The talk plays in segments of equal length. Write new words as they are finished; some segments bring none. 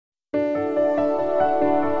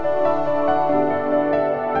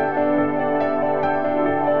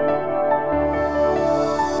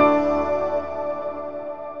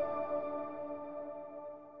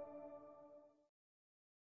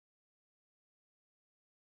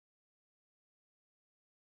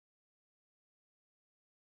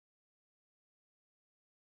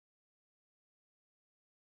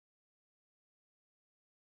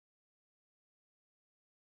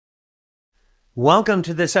Welcome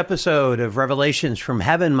to this episode of Revelations from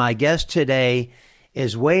Heaven. My guest today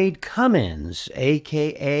is Wade Cummins,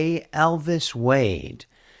 aka Elvis Wade.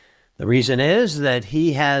 The reason is that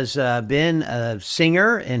he has been a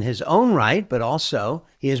singer in his own right, but also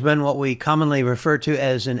he has been what we commonly refer to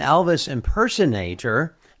as an Elvis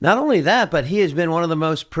impersonator. Not only that, but he has been one of the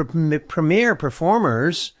most premier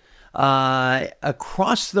performers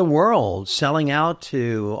across the world, selling out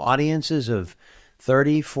to audiences of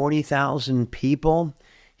 30, 40,000 people.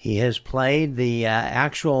 He has played the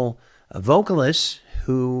actual vocalists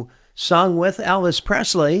who sung with Elvis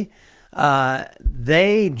Presley.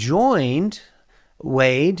 They joined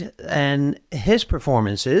Wade and his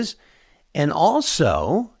performances, and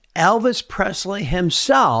also Elvis Presley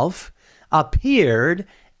himself appeared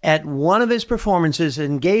at one of his performances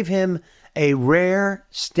and gave him a rare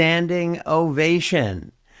standing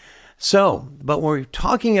ovation. So, but we're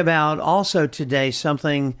talking about also today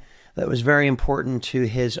something that was very important to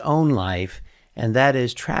his own life, and that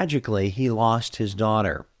is tragically he lost his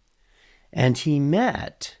daughter. And he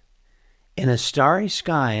met in a starry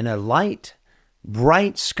sky, in a light,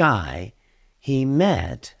 bright sky, he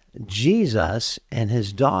met Jesus and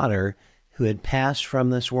his daughter who had passed from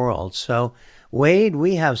this world. So, Wade,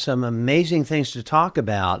 we have some amazing things to talk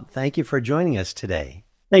about. Thank you for joining us today.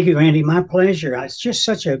 Thank you, Randy. My pleasure. It's just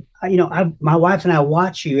such a, my wife and I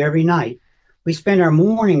watch you every night. We spend our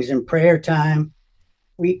mornings in prayer time.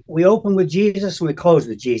 We open with Jesus and we close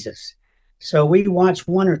with Jesus. So we watch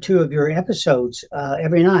one or two of your episodes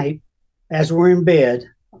every night as we're in bed,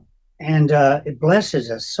 and it blesses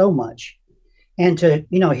us so much. And to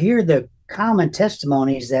hear the common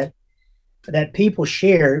testimonies that people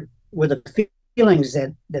share with the feelings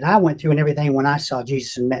that I went through and everything when I saw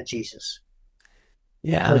Jesus and met Jesus.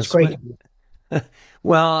 Yeah, So it's great.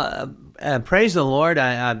 Well, praise the Lord.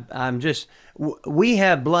 I'm just, we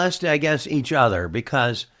have blessed, I guess, each other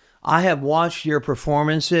because I have watched your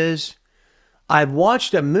performances. I've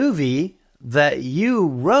watched a movie that you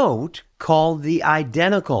wrote called The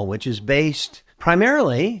Identical, which is based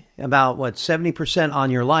primarily about 70% on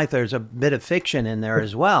your life. There's a bit of fiction in there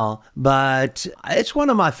as well, but it's one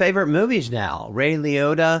of my favorite movies now. Ray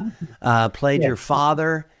Liotta played Yeah. your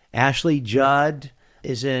father. Ashley Judd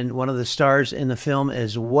is in one of the stars in the film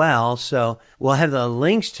as well. So we'll have the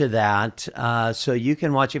links to that so you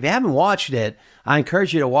can watch. If you haven't watched it, I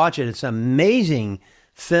encourage you to watch it. It's an amazing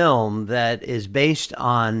film that is based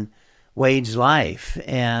on Wade's life.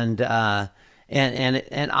 And I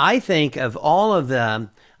think of all of them,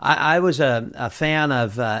 I was a fan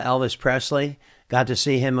of Elvis Presley, got to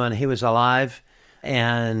see him when he was alive.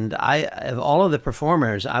 And of all of the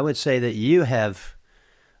performers, I would say that you are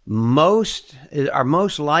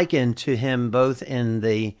most likened to him both in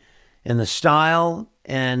the style,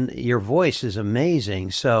 and your voice is amazing.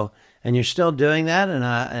 So, and you're still doing that,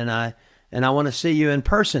 and I want to see you in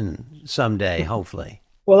person someday, hopefully.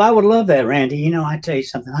 Well, I would love that, Randy. I tell you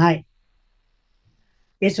something.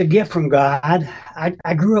 It's a gift from God.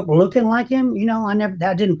 I grew up looking like him.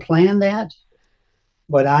 I didn't plan that,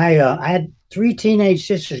 but I had three teenage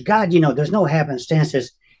sisters. God, there's no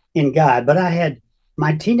happenstances in God, but I had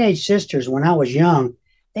my teenage sisters when I was young.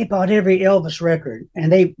 They bought every Elvis record, and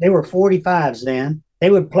they were 45s then. They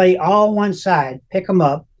would play all one side, pick them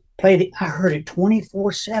up, I heard it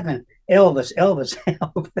 24/7. Elvis, Elvis,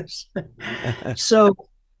 Elvis. So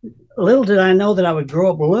little did I know that I would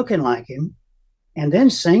grow up looking like him and then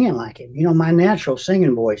singing like him. My natural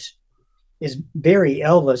singing voice is very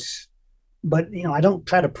Elvis, but I don't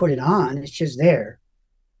try to put it on. It's just there.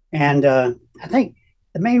 And I think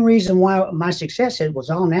the main reason why my success was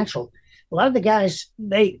all natural. A lot of the guys,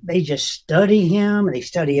 they just study him. They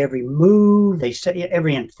study every move. They study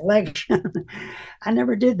every inflection. I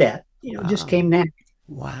never did that. It just came natural.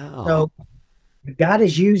 Wow. So God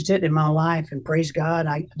has used it in my life, and praise God,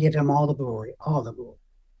 I give him all the glory, all the glory.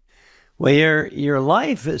 Well, your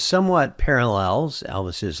life is somewhat parallels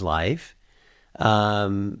Elvis's life.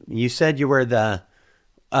 You said you were the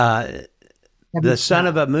son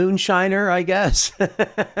of a moonshiner, I guess.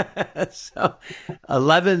 So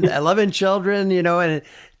 11 children, in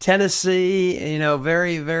Tennessee,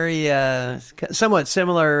 very, very somewhat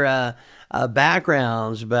similar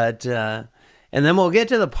backgrounds. But and then we'll get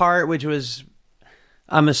to the part which was,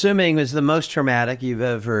 I'm assuming, was the most traumatic you've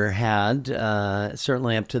ever had,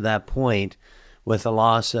 certainly up to that point with the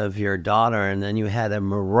loss of your daughter. And then you had a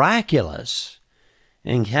miraculous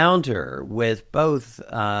encounter with both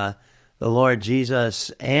the Lord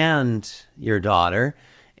Jesus and your daughter.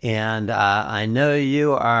 And I know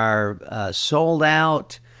you are a sold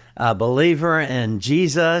out believer in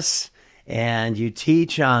Jesus and you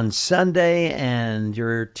teach on Sunday, and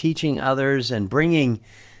you're teaching others and bringing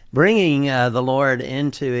the Lord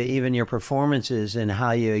into even your performances and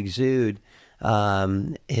how you exude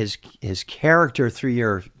His character through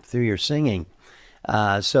your singing.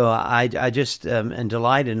 So I just am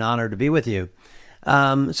delighted and honored to be with you.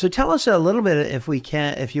 So tell us a little bit,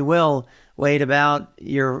 if you will, Wade, about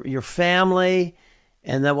your family,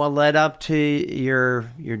 and then what led up to your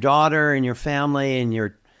daughter and your family, and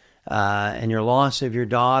your loss of your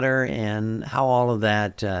daughter, and how all of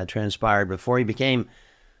that transpired before you became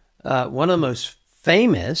one of the most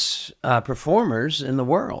famous performers in the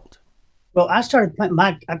world. Well, I started playing.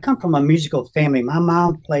 I come from a musical family. My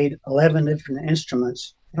mom played 11 different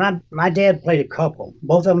instruments, and my dad played a couple.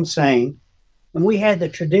 Both of them sang. And we had the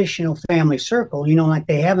traditional family circle, like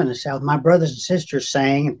they have in the South. My brothers and sisters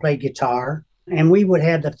sang and played guitar, and we would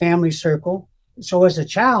have the family circle. So as a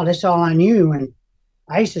child, that's all I knew. And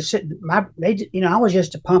I used to sit. I was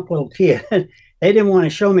just a punk little kid. They didn't want to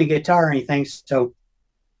show me guitar or anything, so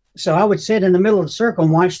I would sit in the middle of the circle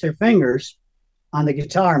and watch their fingers on the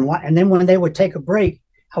guitar, and then when they would take a break,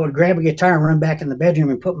 I would grab a guitar and run back in the bedroom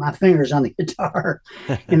and put my fingers on the guitar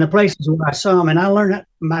in the places where I saw them. And I learned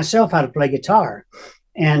myself how to play guitar.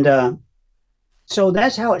 And so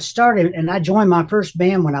that's how it started. And I joined my first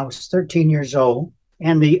band when I was 13 years old.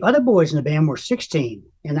 And the other boys in the band were 16.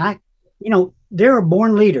 And they're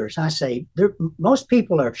born leaders. I say, most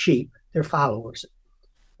people are sheep. They're followers.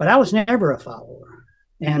 But I was never a follower.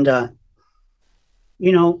 And,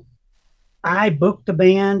 I booked the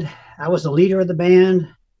band. I was the leader of the band.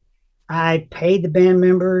 I paid the band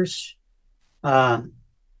members and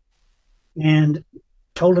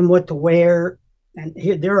told them what to wear. And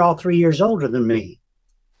they're all 3 years older than me.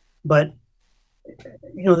 But,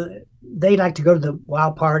 they like to go to the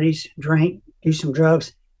wild parties, drink, do some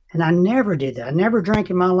drugs. And I never did that. I never drank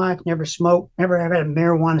in my life, never smoked, never had a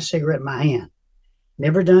marijuana cigarette in my hand,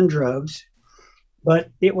 never done drugs. But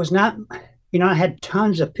it was not, I had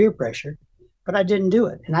tons of peer pressure, but I didn't do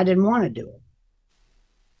it, and I didn't want to do it.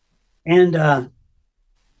 And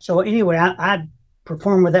so anyway, I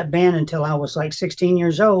performed with that band until I was like 16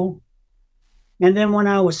 years old. And then when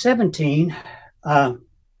I was 17, I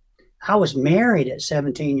was married at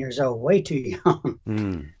 17 years old, way too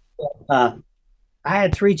young. I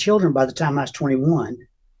had 3 children by the time I was 21.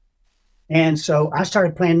 And so I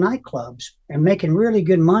started playing nightclubs and making really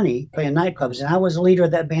good money playing nightclubs. And I was the leader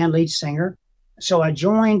of that band, lead singer. So I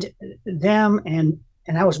joined them, and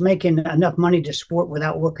I was making enough money to support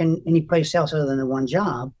without working any place else other than the one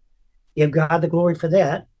job. Give God the glory for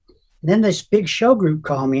that. And then this big show group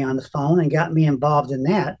called me on the phone and got me involved in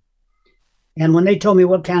that. And when they told me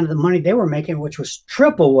what kind of the money they were making, which was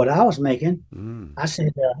triple what I was making, I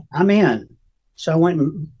said, I'm in. So I went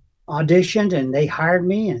and auditioned, and they hired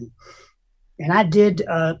me, and I did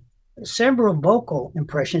several vocal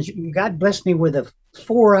impressions. God blessed me with a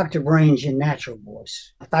 4-octave range in natural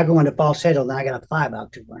voice. If I go into falsetto, then I got a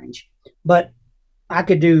 5-octave range. But I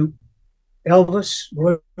could do Elvis,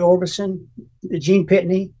 Roy Orbison, Gene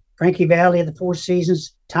Pitney, Frankie Valli of the Four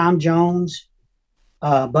Seasons, Tom Jones,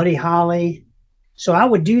 Buddy Holly. So I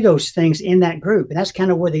would do those things in that group. And that's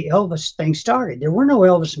kind of where the Elvis thing started. There were no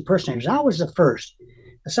Elvis impersonators. I was the first.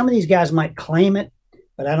 Some of these guys might claim it,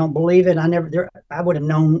 but I don't believe it. I would have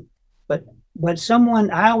known. But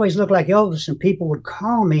someone, I always looked like Elvis, and people would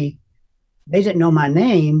call me. They didn't know my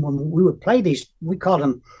name when we would play these. We called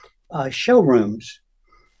them showrooms.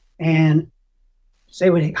 And they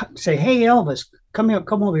would say, hey, Elvis, come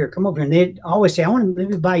over here. And they'd always say, let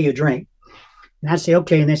me buy you a drink. And I'd say,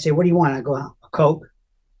 okay. And they'd say, what do you want? I go, a Coke.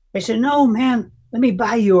 They said, no, man, let me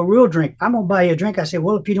buy you a real drink. I'm going to buy you a drink. I said,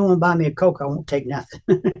 well, if you don't want to buy me a Coke, I won't take nothing.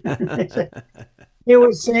 They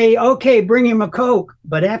would say, okay, bring him a Coke.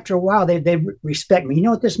 But after a while, they respect me. You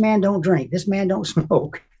know what? This man don't drink. This man don't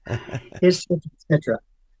smoke, etc.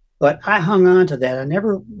 But I hung on to that. I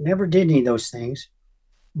never did any of those things.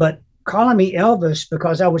 But calling me Elvis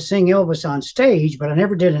because I would sing Elvis on stage, but I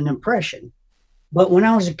never did an impression. But when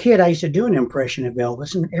I was a kid, I used to do an impression of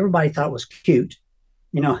Elvis, and everybody thought it was cute.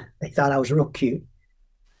 They thought I was real cute.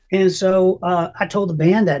 And so I told the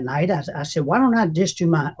band that night, I said, why don't I just do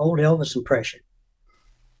my old Elvis impression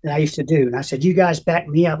that I used to do? And I said, you guys back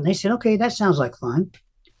me up. And they said, okay, that sounds like fun.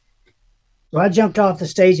 So I jumped off the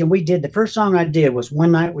stage, and the first song I did was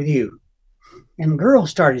One Night With You. And girls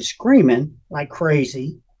started screaming like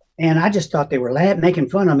crazy. And I just thought they were making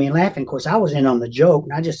fun of me and laughing. Of course, I was in on the joke,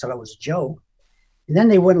 and I just thought it was a joke. And then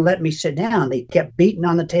they wouldn't let me sit down. They kept beating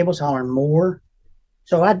on the tables, hollering more.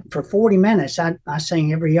 So for 40 minutes, I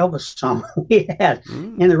sang every Elvis song we had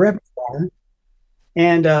in the repertoire.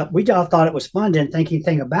 And we all thought it was fun, didn't think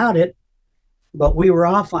anything about it. But we were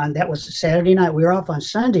off on, that was a Saturday night. We were off on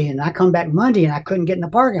Sunday, and I come back Monday, and I couldn't get in the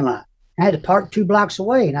parking lot. I had to park 2 blocks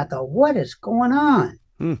away, and I thought, what is going on?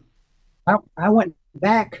 Hmm. I went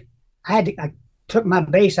back. I took my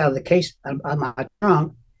bass out of the case of my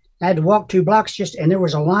trunk. I had to walk 2 blocks and there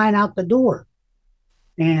was a line out the door.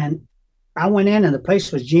 And I went in, and the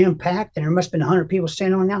place was jam packed, and there must have been 100 people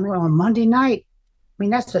standing on down there on Monday night. I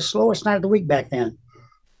mean, that's the slowest night of the week back then.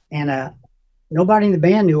 And nobody in the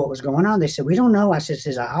band knew what was going on. They said, we don't know. I said, is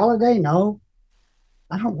it a holiday? No,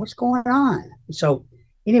 I don't know what's going on. So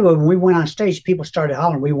anyway, when we went on stage, people started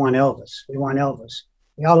hollering, we want Elvis. We want Elvis.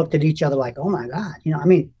 We all looked at each other like, oh my God. I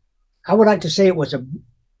mean, I would like to say it was a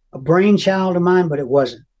brainchild of mine, but it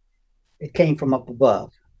wasn't. It came from up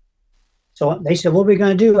above. So they said, what are we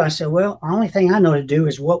going to do? I said, well, the only thing I know to do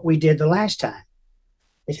is what we did the last time.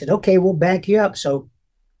 They said, okay, we'll back you up. So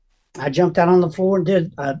I jumped out on the floor and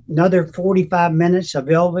did another 45 minutes of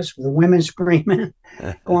Elvis with the women screaming,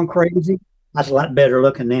 going crazy. I was a lot better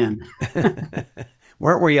looking then.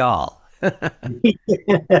 Weren't we all?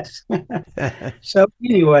 Yes. So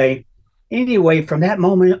anyway, from that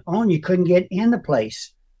moment on, you couldn't get in the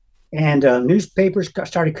place. And newspapers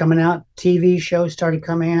started coming out, TV shows started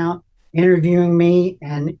coming out, interviewing me,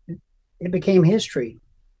 and it became history.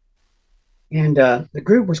 And the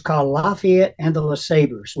group was called Lafayette and the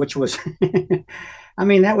LeSabres, which was, I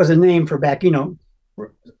mean, that was a name for back,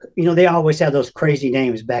 they always had those crazy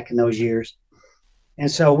names back in those years. And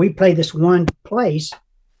so we played this one place,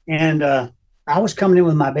 and I was coming in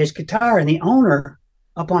with my bass guitar, and the owner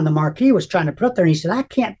up on the marquee was trying to put up there, and he said, I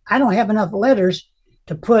don't have enough letters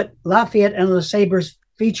to put Lafayette and the Sabres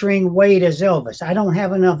featuring Wade as Elvis. I don't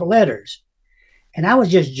have enough letters. And I was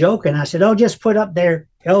just joking. I said, oh, just put up there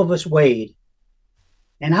Elvis Wade.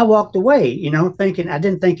 And I walked away, thinking, I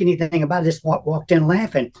didn't think anything about it. Just walked in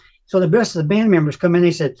laughing. So the rest of the band members come in.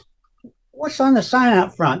 They said, what's on the sign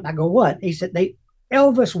out front? I go, what? He said,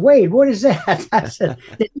 Elvis Wade. What is that? I said,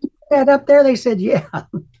 did you put that up there? They said, yeah.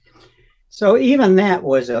 So even that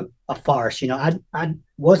was a farce. I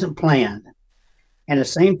wasn't planned. And the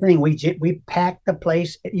same thing, we packed the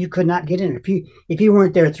place. You could not get in. If you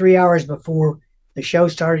weren't there 3 hours before the show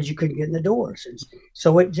started, you couldn't get in the doors. And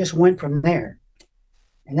so it just went from there.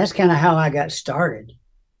 And that's kind of how I got started.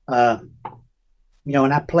 And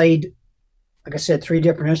I played, like I said, 3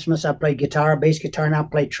 different instruments. I played guitar, bass guitar, and I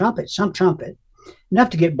played trumpet, some trumpet,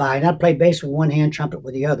 enough to get by. And I played bass with one hand, trumpet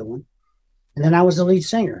with the other one. And then I was the lead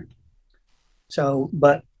singer. So,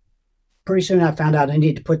 but pretty soon I found out I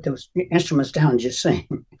needed to put those instruments down and just sing.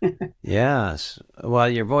 Yes. Well,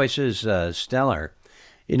 your voice is stellar.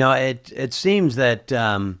 It seems that,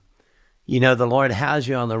 the Lord has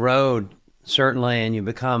you on the road, certainly, and you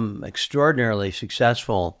become extraordinarily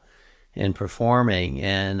successful in performing.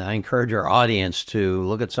 And I encourage our audience to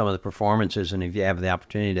look at some of the performances. And if you have the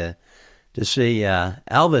opportunity to see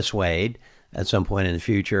Elvis Wade at some point in the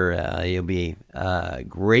future, you'll be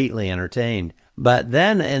greatly entertained. But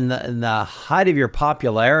then in the height of your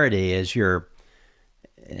popularity, as your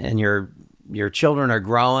children are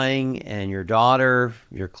growing, and your daughter,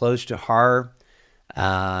 you're close to her,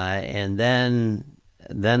 and then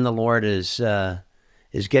the Lord is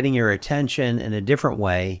getting your attention in a different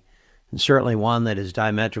way, and certainly one that is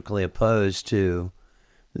diametrically opposed to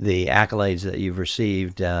the accolades that you've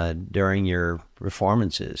received during your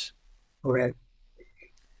performances. Correct.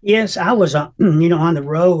 Yes, I was, on the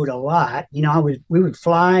road a lot. We would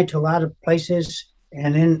fly to a lot of places,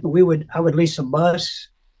 and then I would lease a bus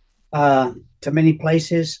to many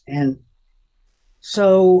places. And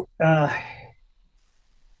so in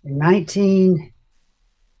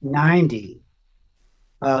 1990,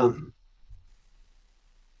 I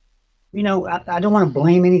don't want to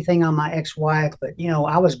blame anything on my ex-wife, but,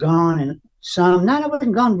 I was gone, and I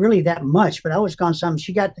wasn't gone really that much, but I was gone some.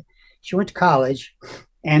 She went to college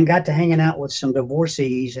and got to hanging out with some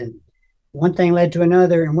divorcees, and one thing led to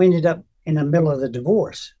another, and we ended up in the middle of the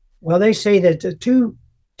divorce. Well, they say that the two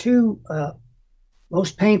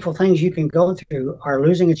most painful things you can go through are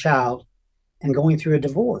losing a child and going through a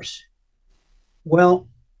divorce. Well,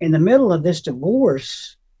 in the middle of this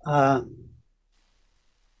divorce, one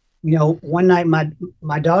night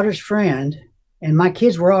my daughter's friend, and my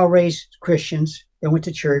kids were all raised Christians. They went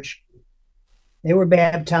to church. They were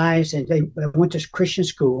baptized, and they went to Christian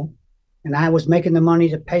school, and I was making the money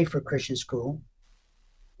to pay for Christian school.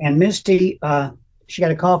 And Misty, she got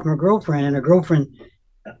a call from her girlfriend, and her girlfriend,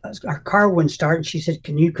 our car wouldn't start, and she said,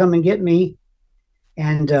 "Can you come and get me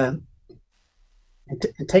and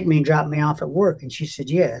take me and drop me off at work?" And she said,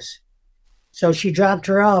 "Yes." So she dropped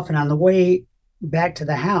her off, and on the way back to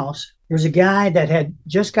the house, there was a guy that had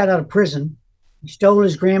just got out of prison. He stole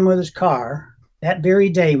his grandmother's car. that very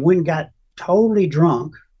day went and got totally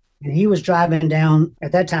drunk. And he was driving down,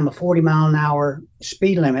 at that time, a 40-mile-an-hour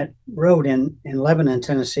speed limit road in Lebanon,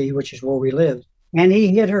 Tennessee, which is where we lived. And he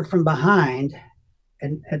hit her from behind,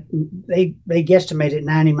 and they guesstimated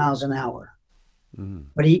 90 miles an hour. Mm.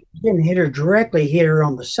 But he didn't hit her directly, he hit her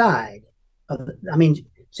on the side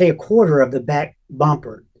say a quarter of the back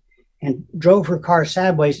bumper, and drove her car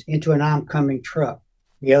sideways into an oncoming truck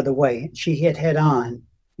the other way. She hit head on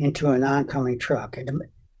into an oncoming truck. And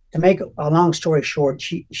to make a long story short,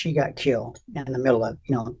 she got killed in the middle of,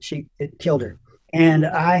 it killed her. And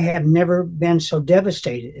I have never been so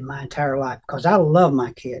devastated in my entire life, because I love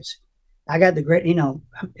my kids. I got the great,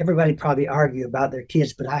 everybody probably argue about their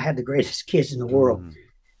kids, but I have the greatest kids in the world. Mm.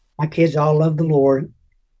 My kids all love the Lord,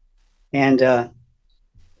 and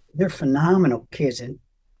they're phenomenal kids.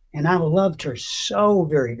 And I loved her so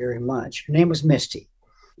very, very much. Her name was Misty.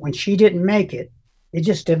 When she didn't make it, it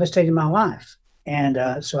just devastated my life.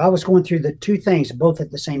 And so I was going through the two things, both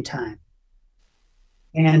at the same time.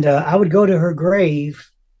 And I would go to her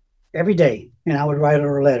grave every day, and I would write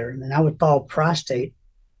her a letter, and then I would fall prostrate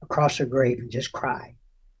across her grave and just cry.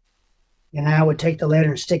 And I would take the letter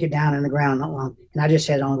and stick it down in the ground, and I just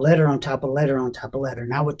had on letter on top of letter on top of letter,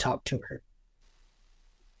 and I would talk to her.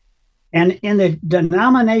 And in the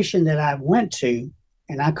denomination that I went to,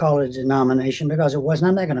 and I call it a denomination because it wasn't,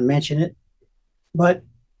 I'm not going to mention it, but,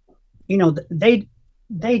 they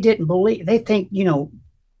didn't believe, they think,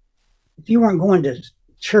 if you weren't going to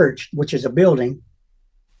church, which is a building,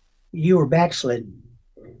 you were backslidden.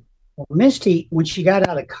 Well, Misty, when she got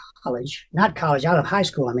out of out of high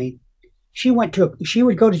school, she would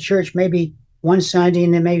go to church maybe one Sunday,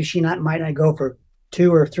 and then maybe she might not go for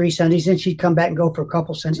 2 or 3 Sundays, and she'd come back and go for a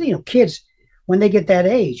couple Sundays. Kids, when they get that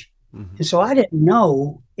age. Mm-hmm. And so I didn't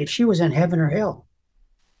know if she was in heaven or hell.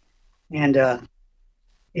 And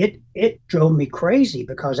it drove me crazy,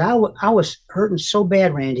 because I was hurting so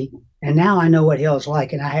bad, Randy, and now I know what hell's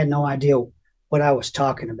like, and I had no idea what I was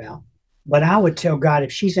talking about. But I would tell God,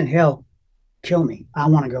 if she's in hell, kill me. I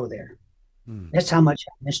want to go there. Mm. That's how much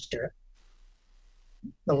I missed her.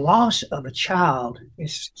 The loss of a child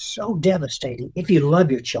is so devastating if you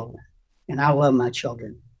love your children. And I love my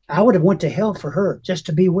children. I would have went to hell for her just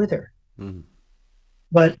to be with her. Mm-hmm.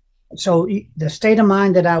 But so the state of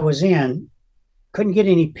mind that I was in, couldn't get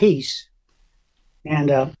any peace.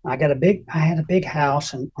 And I had a big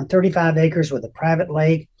house on 35 acres with a private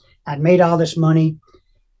lake. I'd made all this money,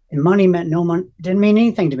 and money meant no money, didn't mean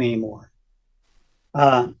anything to me anymore.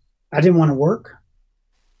 I didn't want to work.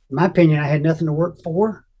 In my opinion, I had nothing to work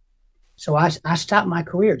for. So I stopped my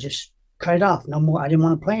career, just cut it off. No more. I didn't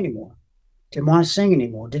want to play anymore. Didn't want to sing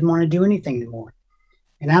anymore. Didn't want to do anything anymore.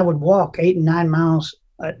 And I would walk 8 and 9 miles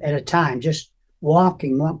at a time, just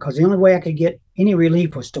walking, because the only way I could get any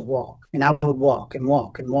relief was to walk. And I would walk and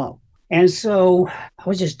walk and walk. And so I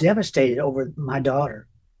was just devastated over my daughter.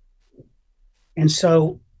 And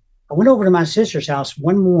so I went over to my sister's house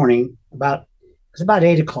one morning, it was about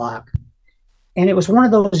 8 o'clock. And it was one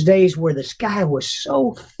of those days where the sky was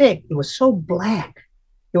so thick. It was so black.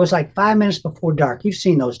 It was like 5 minutes before dark. You've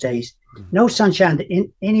seen those days. No sunshine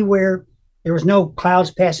anywhere. There was no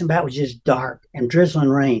clouds passing by. It was just dark and drizzling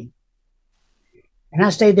rain. And I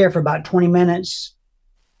stayed there for about 20 minutes.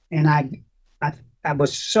 And I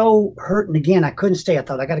was so hurting again. I couldn't stay. I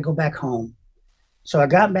thought, I got to go back home. So I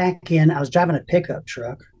got back in. I was driving a pickup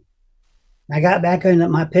truck. I got back into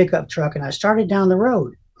my pickup truck, and I started down the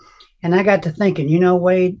road. And I got to thinking,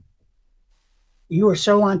 Wade, you were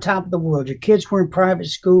so on top of the world. Your kids were in private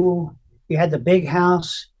school. You had the big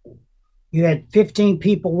house. You had 15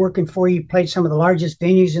 people working for you. You played some of the largest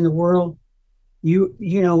venues in the world.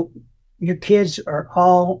 Your kids are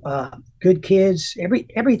all good kids.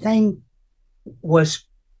 Everything was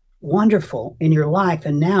wonderful in your life,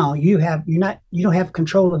 and now you don't have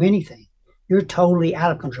control of anything. You're totally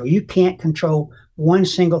out of control. You can't control one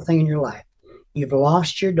single thing in your life. You've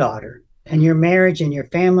lost your daughter, and your marriage and your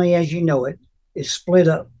family as you know it is split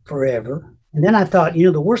up forever. And then I thought,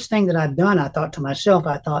 the worst thing that I've done, I thought to myself,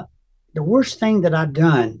 the worst thing that I've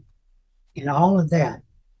done in all of that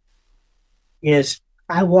is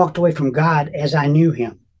I walked away from God as I knew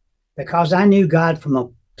him, because I knew God from a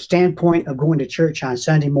standpoint of going to church on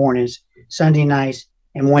Sunday mornings, Sunday nights,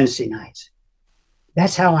 and Wednesday nights.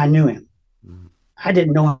 That's how I knew him. Mm-hmm. I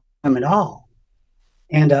didn't know him at all.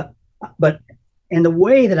 But in the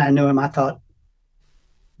way that I knew him, I thought,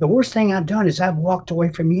 the worst thing I've done is I've walked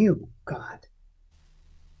away from you, God.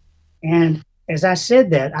 And as I said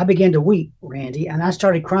that, I began to weep, Randy, and I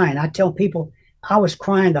started crying. I tell people I was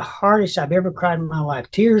crying the hardest I've ever cried in my life.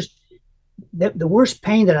 Tears the worst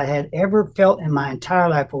pain that I had ever felt in my entire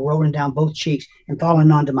life were rolling down both cheeks and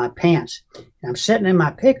falling onto my pants. And I'm sitting in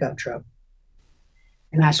my pickup truck,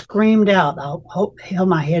 and I screamed out. Held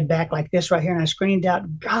my head back like this right here, and I screamed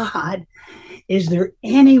out, God, is there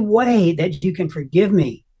any way that you can forgive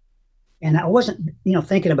me? And I wasn't,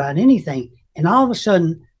 thinking about anything. And all of a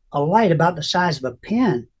sudden, a light about the size of a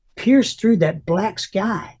pin pierced through that black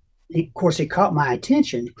sky. Of course, it caught my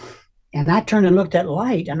attention. And I turned and looked at the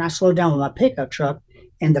light, and I slowed down with my pickup truck,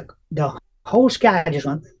 and the whole sky just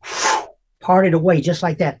went parted away just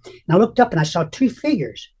like that. And I looked up and I saw two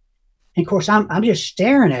figures. And of course, I'm just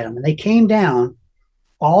staring at them, and they came down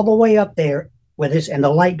all the way up there with this, and the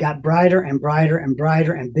light got brighter and brighter and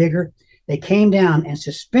brighter and bigger. They came down and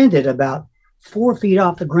suspended about 4 feet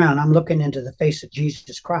off the ground. I'm looking into the face of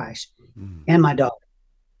Jesus Christ and my daughter.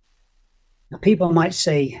 Now, people might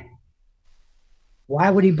say, why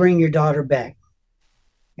would he bring your daughter back?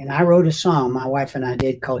 And I wrote a song, my wife and I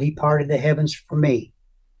did, called He Parted the Heavens for Me.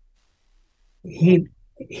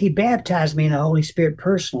 He baptized me in the Holy Spirit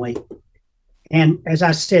personally. And as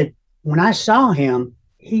I said, when I saw him,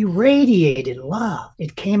 he radiated love.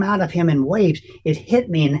 It came out of him in waves. It hit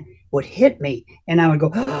me and would hit me. And I would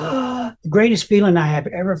go, oh, the greatest feeling I have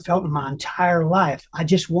ever felt in my entire life. I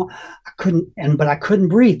couldn't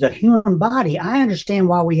breathe. The human body, I understand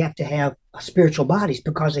why we have to have spiritual bodies,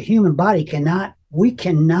 because the human body cannot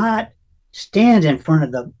stand in front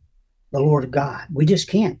of the Lord God. We just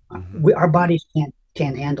can't. Our bodies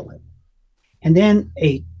can't handle it. And then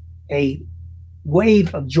a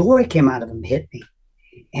wave of joy came out of him, hit me.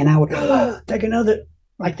 And I would take another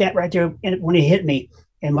like that right there. And when it hit me,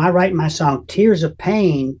 and I write my song, tears of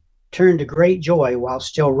pain turned to great joy while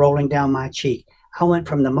still rolling down my cheek. I went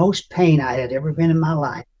from the most pain I had ever been in my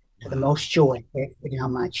life to the most joy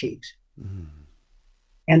down my cheeks.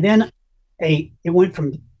 And then it went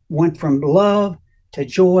from love to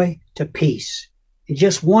joy to peace. And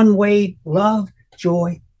just one wave, love,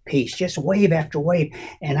 joy, peace, just wave after wave.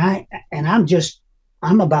 And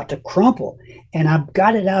I'm about to crumple. And I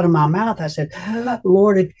got it out of my mouth. I said,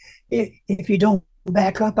 Lord, if you don't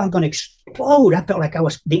back up, I'm going to explode. I felt like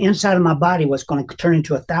the inside of my body was going to turn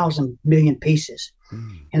into 1,000 million pieces.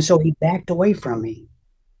 And so he backed away from me,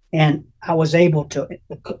 and I was able to,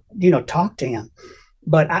 talk to him.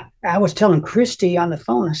 But I was telling Christy on the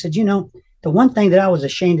phone, I said, the one thing that I was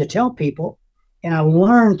ashamed to tell people, and I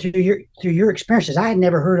learned through your experiences, I had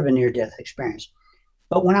never heard of a near-death experience.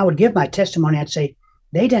 But when I would give my testimony, I'd say,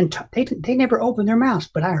 they never opened their mouths,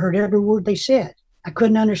 but I heard every word they said. I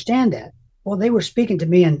couldn't understand that. Well, they were speaking to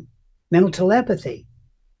me in mental telepathy.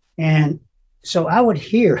 And so I would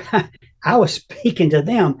hear, I was speaking to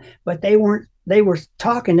them, but they were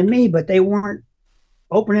talking to me, but they weren't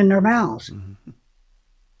opening their mouths.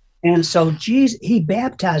 And so Jesus, he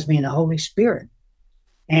baptized me in the Holy Spirit.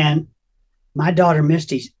 And my daughter,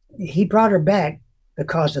 Misty, he brought her back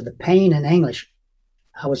because of the pain and anguish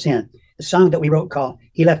I was in. The song that we wrote called,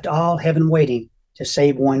 He Left All Heaven Waiting to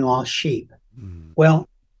Save One Lost Sheep. Well,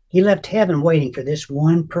 he left heaven waiting for this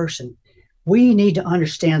one person. We need to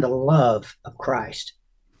understand the love of Christ.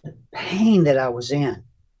 The pain that I was in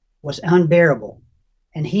was unbearable.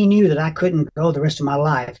 And he knew that I couldn't go the rest of my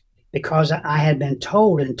life because I had been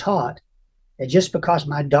told and taught that just because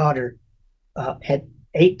my daughter at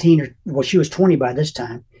 18, she was 20 by this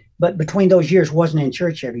time, but between those years wasn't in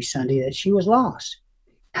church every Sunday, that she was lost.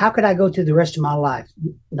 How could I go through the rest of my life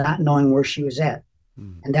not knowing where she was at?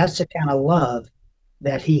 And that's the kind of love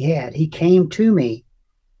that he had. He came to me,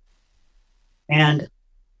 and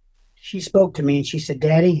she spoke to me, and she said,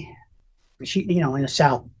 Daddy, she, in the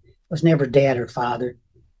South, was never dad or father. It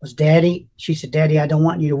was Daddy. She said, Daddy, I don't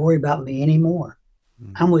want you to worry about me anymore.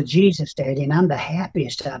 I'm with Jesus, Daddy, and I'm the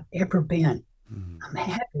happiest I've ever been. I'm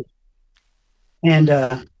happy. And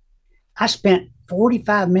I spent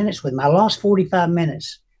 45 minutes with him. I lost 45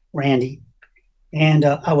 minutes, Randy, and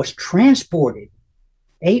I was transported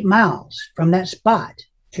 8 miles from that spot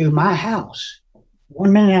to my house.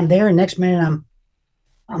 One minute I'm there, and next minute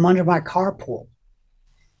I'm under my carport.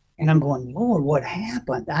 And I'm going, Lord, what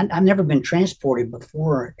happened? I've never been transported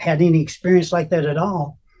before, had any experience like that at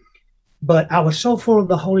all. But I was so full of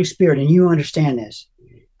the Holy Spirit, and you understand this.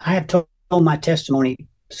 I have told my testimony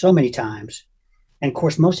so many times. And of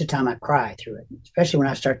course, most of the time I cry through it, especially when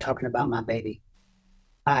I start talking about my baby.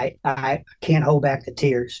 I can't hold back the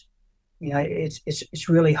tears. It's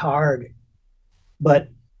really hard. But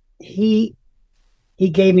he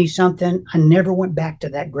gave me something. I never went back to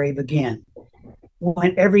that grave again.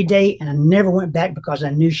 Went every day, and I never went back because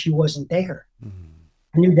I knew she wasn't there.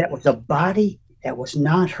 I knew that was a body that was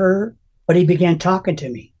not her. But he began talking to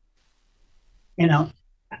me.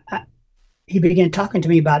 he began talking to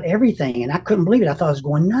me about everything, and I couldn't believe it. I thought I was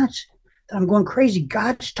going nuts. I'm going crazy.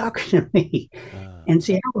 God's talking to me. And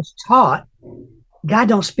see, I was taught God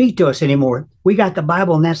don't speak to us anymore. We got the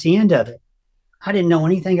Bible, and that's the end of it. I didn't know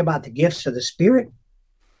anything about the gifts of the Spirit.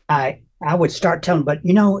 I would start telling, but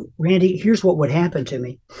Randy, here's what would happen to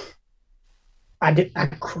me. I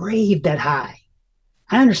craved that high.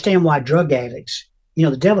 I understand why drug addicts,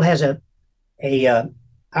 the devil has a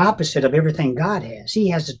opposite of everything God has. He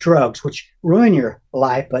has the drugs, which ruin your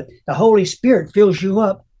life, but the Holy Spirit fills you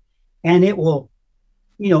up, and it will,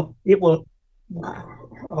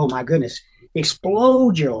 oh my goodness,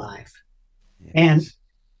 explode your life. Yes. And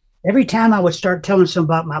every time I would start telling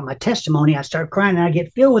somebody about my testimony, I start crying, and I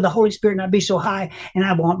get filled with the Holy Spirit, and I'd be so high, and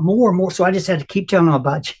I want more and more. So I just had to keep telling them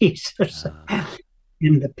about Jesus.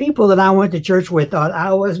 And the people that I went to church with thought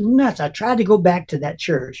I was nuts. I tried to go back to that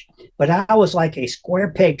church, but I was like a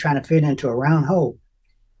square peg trying to fit into a round hole.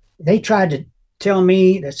 They tried to tell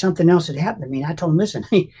me that something else had happened to me. And I told them, listen,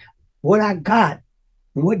 what I got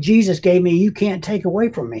and what Jesus gave me, you can't take away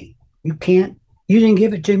from me. You didn't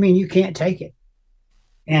give it to me, and you can't take it.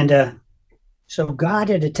 And so God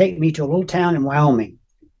had to take me to a little town in Wyoming,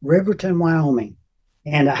 Riverton, Wyoming.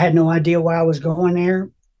 And I had no idea why I was going there,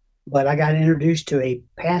 but I got introduced to a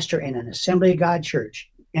pastor in an Assembly of God church.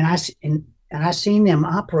 And I seen them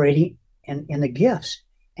operating in the gifts.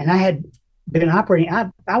 And I had been operating,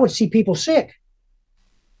 I would see people sick.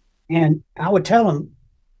 And I would tell them,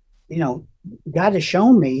 God has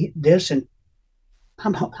shown me this, and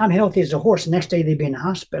I'm healthy as a horse. The next day they'd be in the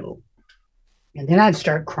hospital. And then I'd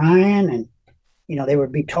start crying, and, they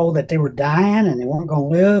would be told that they were dying and they weren't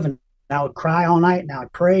going to live. And I would cry all night, and I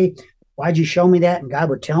would pray, why'd you show me that? And God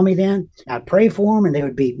would tell me then. I'd pray for them, and they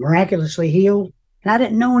would be miraculously healed. And I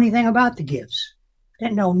didn't know anything about the gifts. I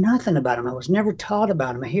didn't know nothing about them. I was never taught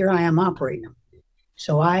about them. And here I am operating them.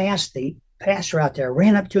 So I asked the pastor out there,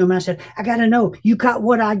 ran up to him, and I said, I got to know, you got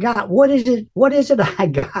what I got. What is it? What is it I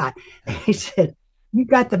got? And he said, you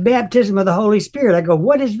got the baptism of the Holy Spirit. I go,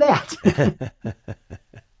 what is that?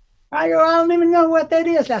 I go, I don't even know what that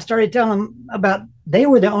is. I started telling them about, they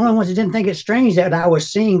were the only ones that didn't think it's strange that I was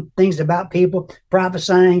seeing things about people,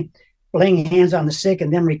 prophesying, laying hands on the sick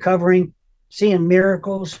and then recovering, seeing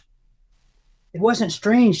miracles. It wasn't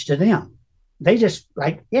strange to them. They just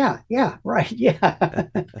like, yeah, right, yeah.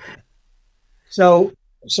 So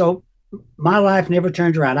my life never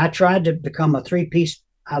turned around. I tried to become a three-piece.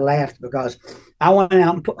 I laughed because I went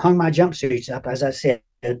out and hung my jumpsuits up, as I said,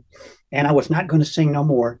 and I was not going to sing no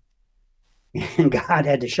more. And God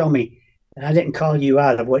had to show me that I didn't call you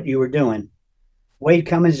out of what you were doing. Wade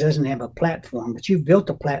Cummins doesn't have a platform, but you've built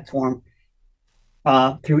a platform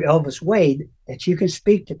through Elvis Wade that you can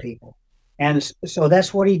speak to people. And so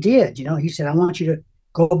that's what he did. He said, I want you to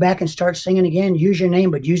go back and start singing again, use your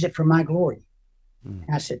name, but use it for my glory. And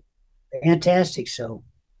I said, fantastic. So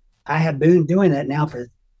I have been doing that now for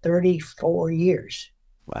 34 years.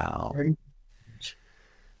 Wow. 30 years.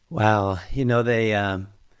 Wow. They,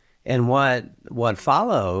 and what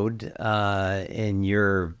followed in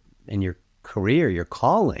your career, your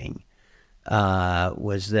calling,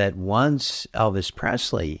 was that once Elvis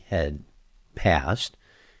Presley had passed,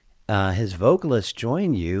 his vocalist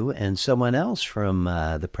joined you and someone else from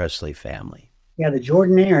the Presley family. Yeah, the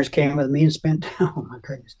Jordanaires came with me and spent, oh my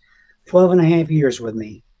goodness, 12 and a half years with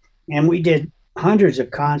me. And we did hundreds of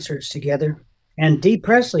concerts together. And Dee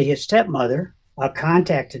Presley, his stepmother,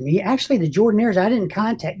 contacted me. Actually, the Jordanaires, I didn't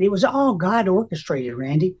contact. It was all God orchestrated,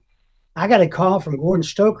 Randy. I got a call from Gordon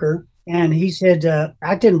Stoker, and he said,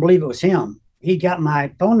 I didn't believe it was him. He got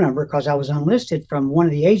my phone number because I was unlisted from one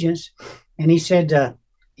of the agents. And he said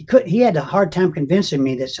he had a hard time convincing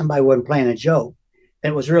me that somebody wasn't playing a joke, that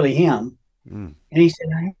it was really him. And he said,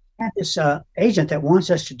 I have this agent that wants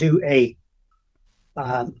us to do a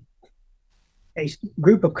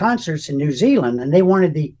group of concerts in New Zealand, and they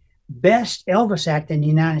wanted the best Elvis act in the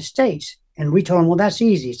United States. And we told him, well, that's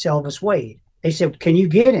easy. It's Elvis Wade. They said, can you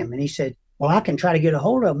get him? And he said, well, I can try to get a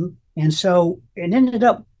hold of him. And so it ended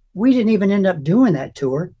up, we didn't even end up doing that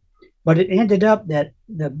tour, but it ended up that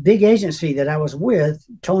the big agency that I was with,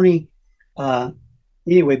 Tony, Buddy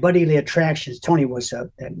Lee Attractions, Tony was that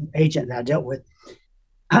agent that I dealt with.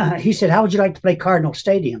 He said, how would you like to play Cardinal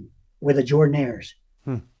Stadium with the Jordanaires?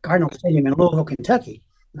 Cardinal Stadium in Louisville, Kentucky.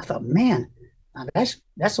 And I thought, man, that's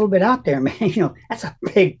a little bit out there, man. That's a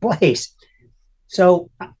big place. So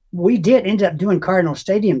we did end up doing Cardinal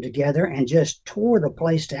Stadium together and just tore the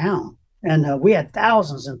place down. And we had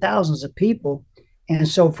thousands and thousands of people. And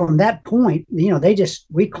so from that point,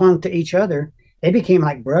 we clung to each other. They became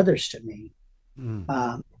like brothers to me.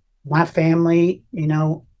 My family,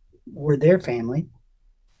 were their family.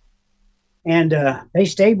 And they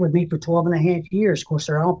stayed with me for 12 and a half years. Of course,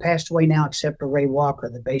 they're all passed away now except for Ray Walker,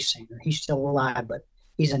 the bass singer. He's still alive, but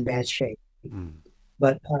he's in bad shape. Mm.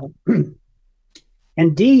 But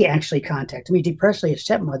and Dee actually contacted me, Dee Presley, his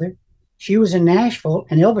stepmother. She was in Nashville,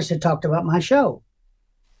 and Elvis had talked about my show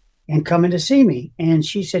and coming to see me. And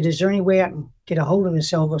she said, "Is there any way I can get a hold of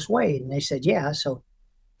this Elvis Wade?" And they said, "Yeah." So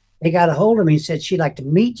they got a hold of me and said she'd like to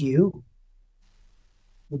meet you.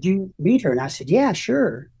 Would you meet her? And I said, "Yeah,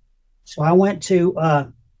 sure." So I went to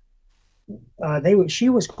she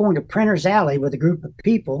was going to Printer's Alley with a group of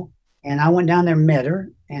people, and I went down there and met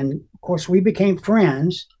her, and of course we became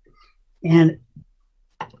friends. And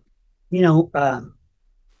you know,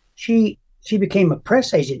 she became a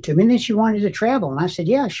press agent to me, and then she wanted to travel, and I said,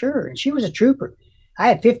 "Yeah, sure." And she was a trooper. I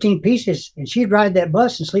had 15 pieces, and she'd ride that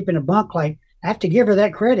bus and sleep in a bunk. Like, I have to give her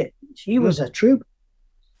that credit. She was a trooper.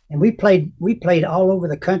 And we played all over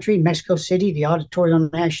the country, Mexico City, the Auditorium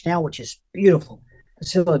Nacional, which is a beautiful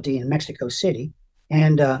facility in Mexico City.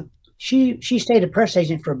 And she stayed a press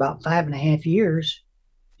agent for about 5.5 years.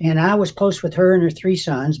 And I was close with her and her three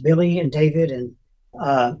sons, Billy and David and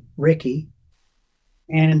Ricky.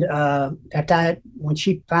 And when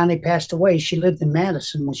she finally passed away, she lived in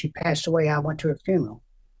Madison. When she passed away, I went to her funeral.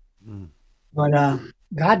 Mm. But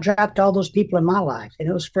God dropped all those people in my life,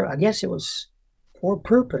 and I guess it was for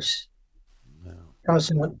purpose. Wow.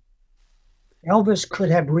 Because Elvis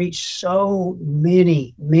could have reached so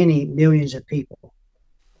many, many millions of people.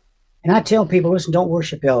 And I tell people, listen, don't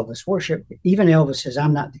worship Elvis. Even Elvis says,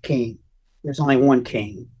 "I'm not the king. There's only one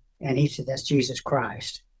king." And he said, "That's Jesus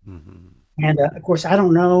Christ." Mm-hmm. And of course, I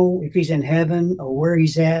don't know if he's in heaven or where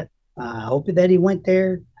he's at. I hope that he went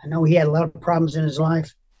there. I know he had a lot of problems in his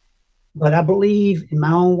life. But I believe in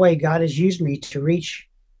my own way, God has used me to reach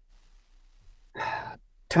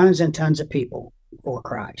tons and tons of people for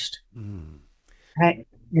Christ. Mm.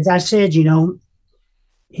 As I said,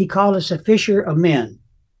 he called us a fisher of men.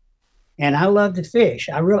 And I love to fish.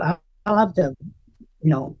 I love to,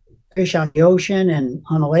 fish on the ocean and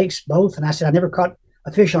on the lakes, both. And I said, I never caught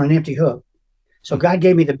a fish on an empty hook. So God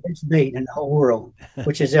gave me the best bait in the whole world,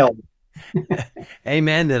 which is Elvis.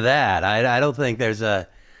 Amen to that. I don't think there's a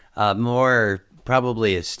more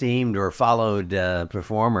probably esteemed or followed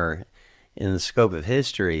performer in the scope of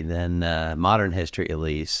history than modern history, at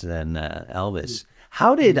least, than Elvis.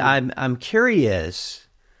 How did I'm curious,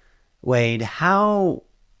 Wade, how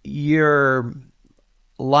your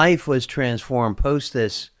life was transformed post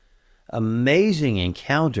this amazing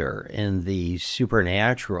encounter in the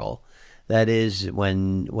supernatural. That is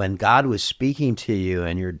when God was speaking to you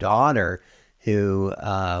and your daughter, who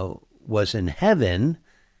was in heaven,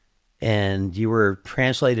 and you were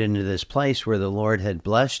translated into this place where the Lord had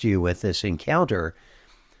blessed you with this encounter.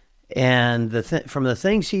 And from the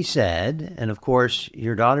things he said, and of course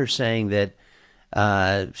your daughter saying that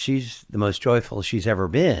she's the most joyful she's ever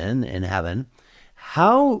been in heaven,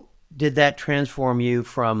 how did that transform you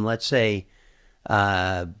from, let's say,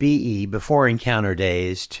 BE, before encounter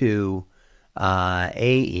days, to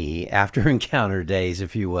AE, after encounter days,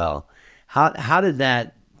 if you will? How did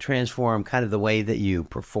that transform kind of the way that you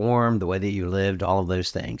performed, the way that you lived, all of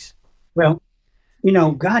those things? Well,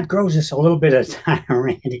 God grows us a little bit at a time,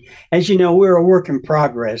 Randy. As you know, we're a work in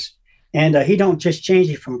progress, and he don't just change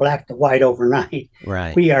it from black to white overnight.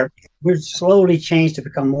 Right. We're slowly changed to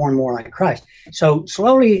become more and more like Christ. So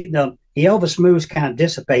slowly, the Elvis moves kind of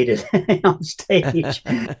dissipated on stage,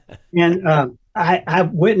 and I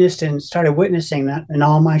witnessed and started witnessing that in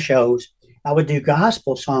all my shows. I would do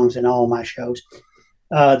gospel songs in all my shows.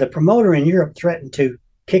 The promoter in Europe threatened to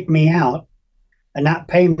kick me out and not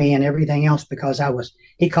pay me and everything else because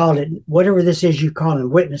he called it, whatever this is you call it,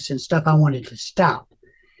 witness and stuff I wanted to stop.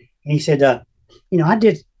 And he said,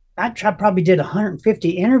 I probably did 150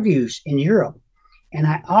 interviews in Europe, and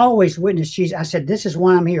I always witnessed Jesus. I said, this is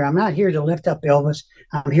why I'm here. I'm not here to lift up Elvis.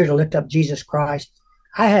 I'm here to lift up Jesus Christ.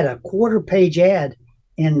 I had a 1/4-page ad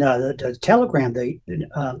in the Telegram, the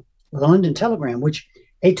London Telegram, which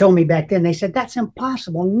they told me back then. They said, that's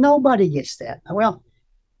impossible. Nobody gets that. Well,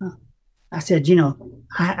 I said,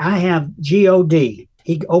 I have God.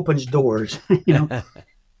 He opens doors,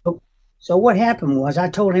 So what happened was I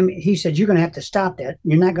told him, he said, you're going to have to stop that.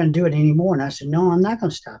 You're not going to do it anymore. And I said, no, I'm not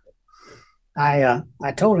going to stop it.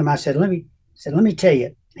 I told him, I said, let me tell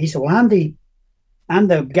you. He said, well, I'm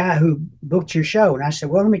the guy who booked your show. And I said,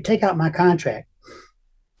 well, let me take out my contract.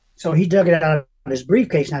 So he dug it out of his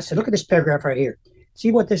briefcase. And I said, look at this paragraph right here.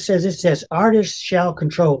 See what this says? It says, artists shall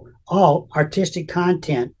control all artistic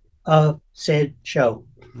content of said show.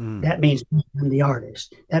 That means I'm the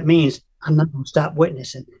artist. That means I'm not going to stop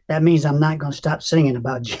witnessing. That means I'm not going to stop singing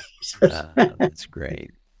about Jesus. That's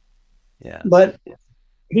great. Yes. But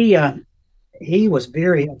he he was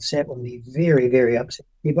very upset with me, very, very upset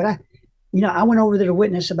with me. But I went over there to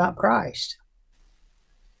witness about Christ,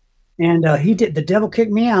 and he did. The devil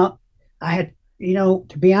kicked me out. I had,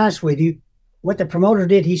 to be honest with you, what the promoter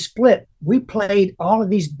did, he split. We played all of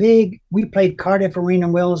these big. We played Cardiff Arena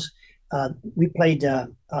in Wales. We played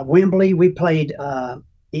Wembley. We played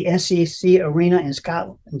the SEC Arena in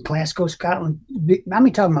Scotland, in Glasgow, Scotland. We're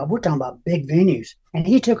talking about big venues. And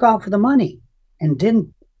he took off for the money and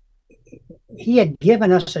didn't. He had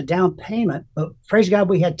given us a down payment, but praise God,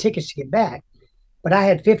 we had tickets to get back. But I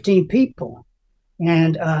had 15 people.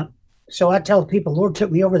 And so I tell people, Lord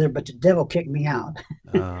took me over there, but the devil kicked me out.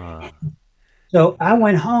 So I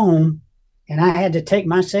went home and I had to take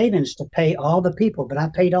my savings to pay all the people, but I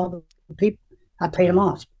paid all the people. I paid them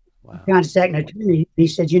off. Wow. Contacting an attorney, he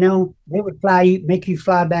said, they would make you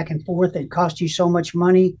fly back and forth and cost you so much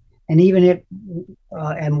money. And even if,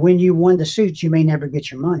 and when you won the suits, you may never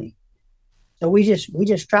get your money. So we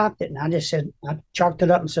just dropped it. And I just said, I chalked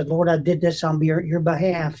it up and said, Lord, I did this on your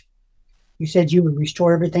behalf. You said you would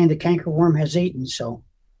restore everything the cankerworm has eaten. So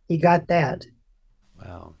he got that.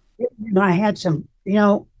 Wow. I had some,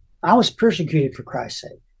 I was persecuted for Christ's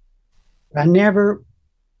sake. I never,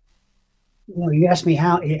 you asked me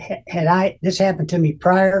how this happened to me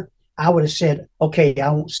prior, I would have said, okay,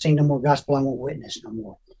 I won't sing no more gospel. I won't witness no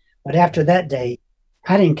more. But after that day,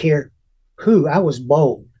 I didn't care who. I was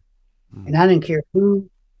bold. And I didn't care who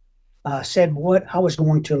said what. I was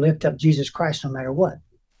going to lift up Jesus Christ no matter what.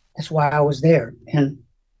 That's why I was there. And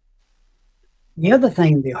the other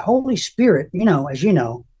thing, the Holy Spirit, as you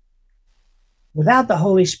know, without the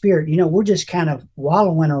Holy Spirit, we're just kind of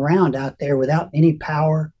wallowing around out there without any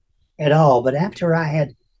power at all. But after I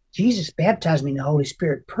had Jesus baptized me in the Holy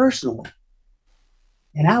Spirit personally,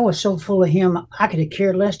 and I was so full of him, I could have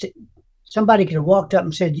cared less. Somebody could have walked up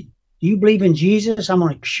and said, do you believe in Jesus? I'm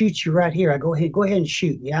going to shoot you right here. I go ahead and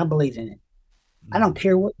shoot. Yeah, I believe in it. I don't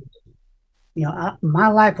care what, my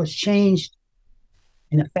life was changed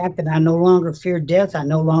in the fact that I no longer feared death. I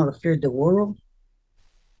no longer feared the world.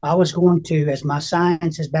 I was going to, as my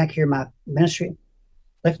sign says back here, my ministry,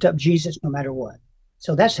 lift up Jesus no matter what.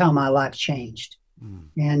 So that's how my life changed.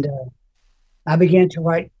 And I began to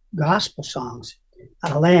write gospel songs.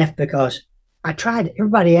 I laugh because I tried.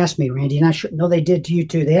 Everybody asked me, Randy, and I should know they did to you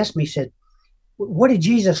too. They asked me, said, what did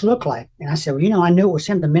Jesus look like? And I said, well, I knew it was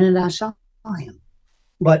him the minute I saw him.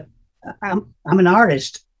 But I'm an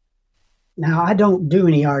artist. Now, I don't do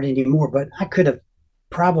any art anymore, but I could have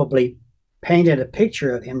probably painted a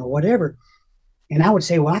picture of him or whatever. And I would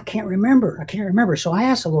say, well, I can't remember. So I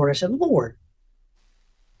asked the Lord, I said, Lord,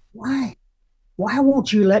 why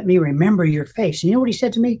won't you let me remember your face? And you know what he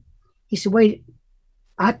said to me? He said, wait,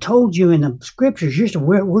 I told you in the scriptures, you're to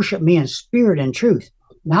worship me in spirit and truth,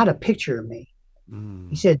 not a picture of me.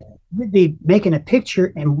 He said, you'd be making a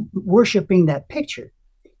picture and worshiping that picture.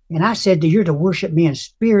 And I said, you're to worship me in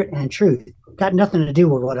spirit and truth. Got nothing to do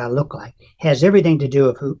with what I look like. Has everything to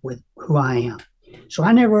do with who I am. So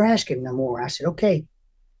I never asked him no more. I said, okay,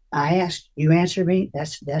 I asked, you answered me.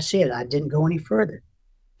 That's it. I didn't go any further.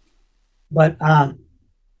 But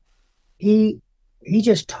he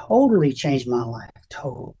just totally changed my life.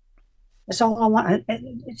 Totally. That's all I want.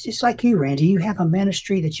 It's just like you, Randy. You have a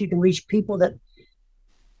ministry that you can reach people that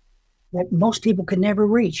most people could never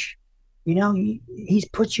reach. He's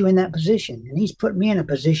put you in that position, and he's put me in a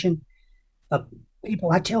position of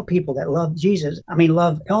people. I tell people that love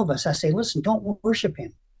love Elvis. I say, listen, don't worship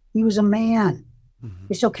him. He was a man.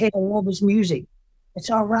 It's okay to love his music. It's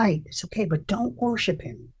all right. It's okay, but don't worship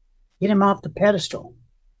him. Get him off the pedestal.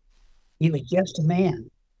 He was just a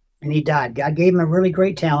man, and he died. God gave him a really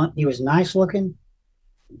great talent. He was nice looking.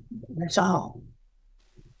 That's all.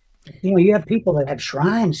 You have people that have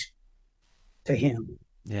shrines to him.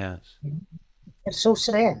 Yes. It's so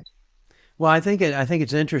sad. Well, I think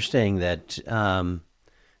it's interesting that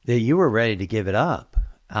that you were ready to give it up.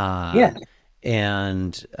 Yeah.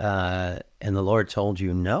 And the Lord told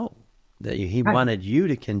you no, that he wanted you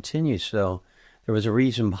to continue. So there was a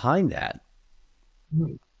reason behind that.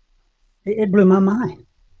 It blew my mind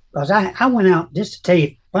because I went out, just to tell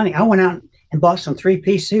you, funny, I went out and bought some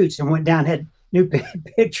 3-piece suits and went down, had new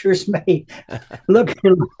pictures made,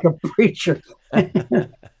 looking like a preacher. I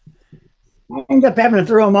ended up having to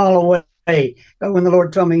throw them all away. But when the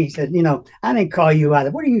Lord told me, he said, I didn't call you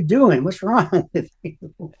either. What are you doing? What's wrong with you?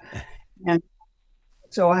 And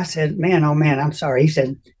so I said, man, oh man, I'm sorry. He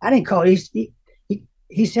said, I didn't call you.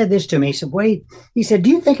 He said this to me. He said, Wade, he said, do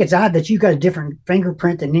you think it's odd that you got a different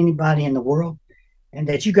fingerprint than anybody in the world? and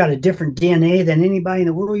that you got a different DNA than anybody in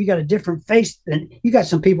the world. You got a different face than you got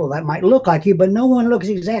some people that might look like you, but no one looks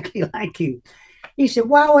exactly like you. He said,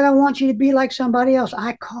 why would I want you to be like somebody else?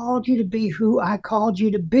 I called you to be who I called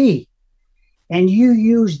you to be. And you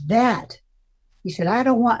use that. He said, I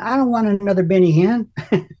don't want another Benny Hinn.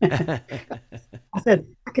 I said,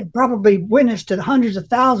 I could probably witness to hundreds of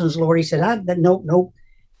thousands, Lord. He said, nope, nope.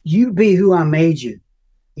 You be who I made you.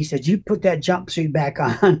 He said, you put that jumpsuit back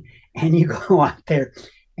on and you go out there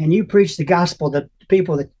and you preach the gospel to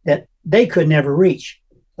people that they could never reach.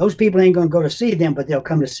 Those people ain't going to go to see them, but they'll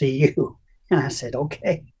come to see you. And I said,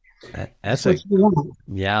 okay. That's what you want.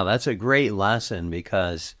 Yeah, that's a great lesson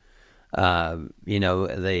because,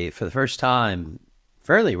 they, for the first time,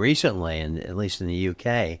 fairly recently, and at least in the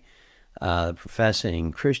UK,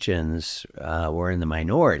 professing Christians were in the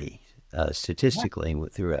minority statistically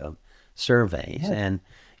through surveys. Yeah. And,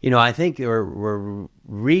 I think you're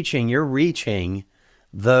reaching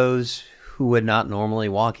those who would not normally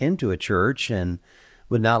walk into a church and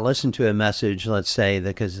would not listen to a message, let's say,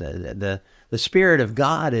 because the Spirit of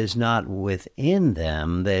God is not within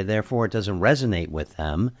them. Therefore, it doesn't resonate with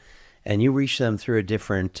them. And you reach them through a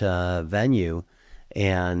different venue.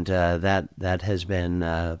 And that has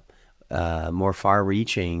been more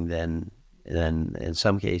far-reaching than in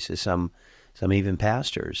some cases some even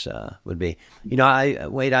pastors would be.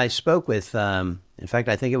 I spoke with, in fact,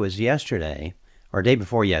 I think it was yesterday or day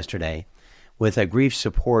before yesterday, with a grief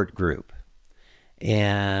support group,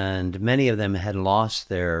 and many of them had lost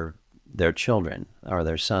their children or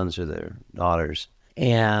their sons or their daughters.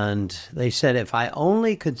 And they said, if I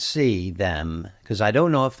only could see them, because I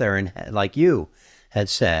don't know if they're in, like you had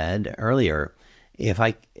said earlier, if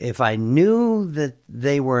I knew that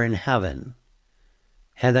they were in heaven,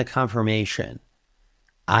 had that confirmation,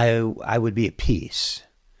 I would be at peace,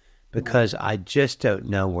 because I just don't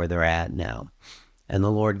know where they're at now. And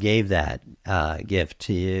the Lord gave that gift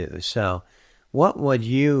to you. So what would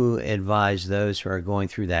you advise those who are going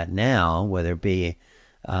through that now, whether it be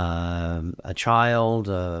a child,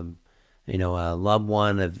 a loved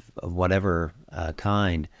one of whatever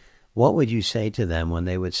kind? What would you say to them when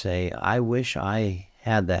they would say, I wish I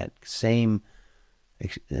had that same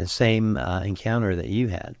encounter that you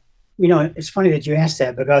had? It's funny that you asked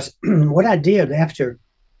that, because what I did after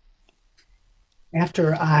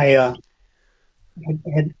I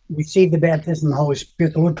had received the baptism of the Holy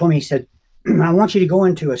Spirit, the Lord told me, he said, I want you to go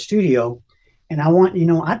into a studio, and I want, I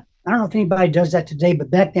don't know if anybody does that today, but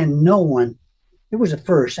back then, no one, it was a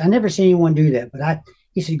first. I never seen anyone do that, but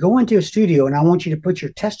he said, go into a studio and I want you to put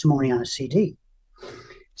your testimony on a CD.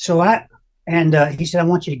 So he said, I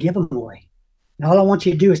want you to give them away. And all I want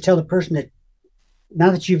you to do is tell the person that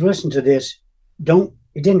now that you've listened to this,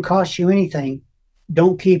 it didn't cost you anything.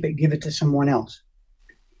 Don't keep it, give it to someone else.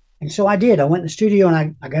 And so I did. I went in the studio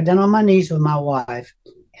and I got down on my knees with my wife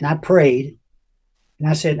and I prayed. And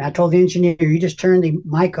I told the engineer, you just turn the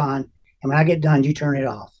mic on, and when I get done, you turn it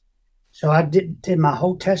off. So I did my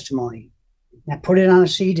whole testimony. And I put it on a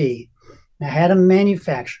CD. And I had them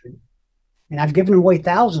manufactured. And I've given away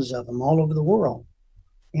thousands of them all over the world.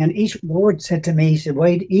 And the Lord said to me, he said,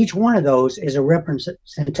 Wade, each one of those is a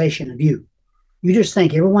representation of you. You just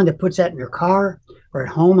think everyone that puts that in their car or at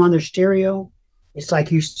home on their stereo, it's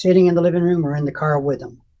like you sitting in the living room or in the car with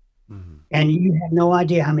them. Mm-hmm. And you have no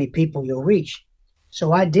idea how many people you'll reach.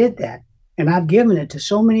 So I did that. And I've given it to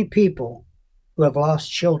so many people who have lost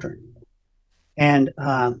children. And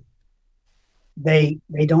they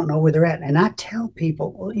don't know where they're at. And I tell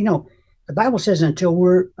people, the Bible says until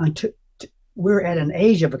we're at an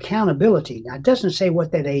age of accountability. Now, it doesn't say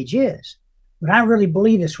what that age is, but I really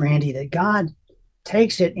believe this, Randy, that God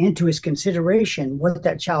takes it into his consideration what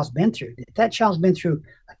that child's been through. If that child's been through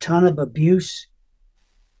a ton of abuse,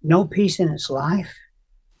 no peace in its life,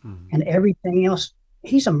 and everything else,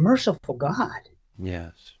 he's a merciful God.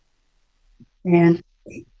 Yes. And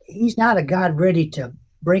he's not a God ready to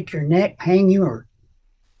break your neck, hang you, or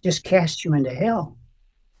just cast you into hell.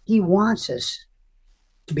 He wants us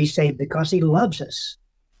to be saved because he loves us.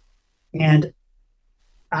 And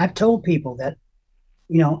I've told people that,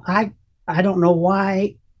 I don't know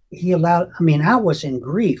why he allowed, I was in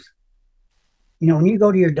grief. When you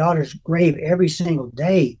go to your daughter's grave every single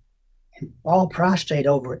day and fall prostrate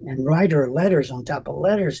over it and write her letters on top of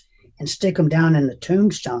letters and stick them down in the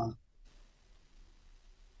tombstone,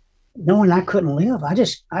 knowing I couldn't live,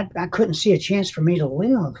 I couldn't see a chance for me to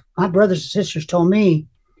live. My brothers and sisters told me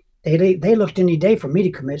they looked any day for me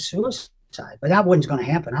to commit suicide, but that wasn't going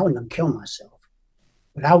to happen. I wasn't going to kill myself.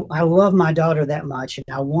 But I love my daughter that much, and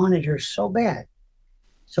I wanted her so bad.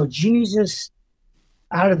 So Jesus,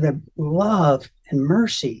 out of the love and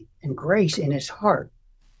mercy, and grace in his heart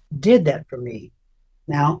did that for me.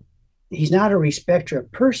 Now, he's not a respecter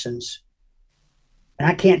of persons, and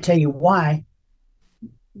I can't tell you why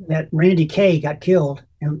that Randy Kay got killed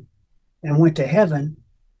and went to heaven,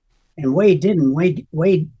 and Wade didn't.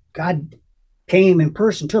 God came in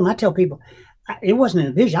person to him. I tell people, it wasn't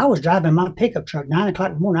a vision. I was driving my pickup truck 9 o'clock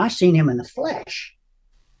in the morning. I seen him in the flesh.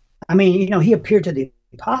 I mean, he appeared to the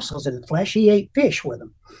apostles in the flesh. He ate fish with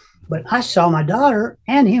them. But I saw my daughter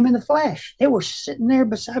and him in the flesh. They were sitting there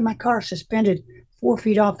beside my car, suspended 4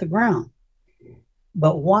 feet off the ground.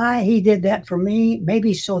 But why he did that for me,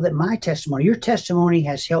 maybe so that my testimony, your testimony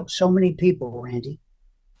has helped so many people, Randy.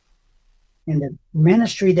 And the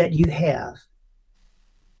ministry that you have,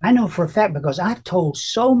 I know for a fact because I've told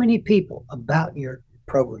so many people about your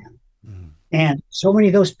program. Mm-hmm. And so many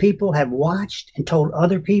of those people have watched and told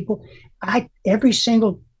other people. Every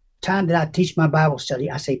single time that I teach my Bible study,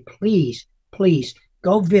 I say, please, please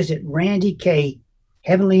go visit Randy Kay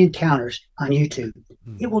Heavenly Encounters on YouTube.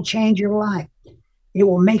 Mm-hmm. It will change your life. It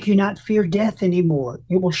will make you not fear death anymore.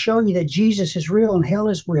 It will show you that Jesus is real and hell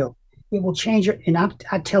is real. It will change your, and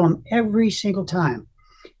I tell them every single time.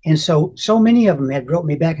 And so many of them had wrote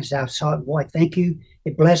me back and said, I saw it, boy, thank you.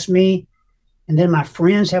 It blessed me. And then my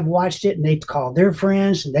friends have watched it and they've called their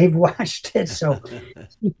friends and they've watched it. So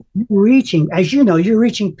you're reaching, as you know, you're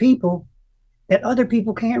reaching people that other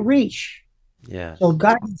people can't reach. Yeah. So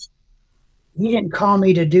God, he didn't call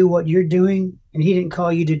me to do what you're doing, and he didn't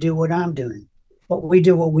call you to do what I'm doing. But we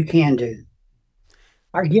do what we can do.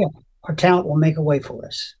 Our gift, our talent will make a way for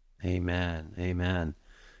us. Amen. Amen.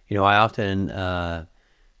 I often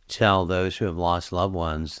tell those who have lost loved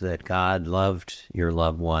ones that God loved your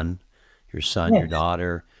loved one, your son, your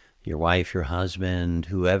daughter, your wife, your husband,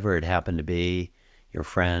 whoever it happened to be, your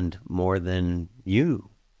friend, more than you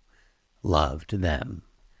loved them.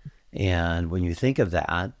 And when you think of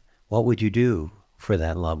that, what would you do for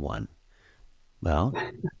that loved one? Well,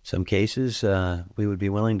 some cases we would be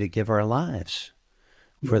willing to give our lives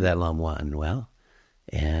for that loved one. Well,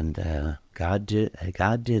 and God did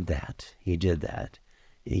that. He did that.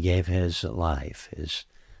 He gave his life, his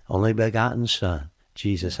only begotten Son,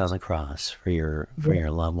 Jesus, on the cross for your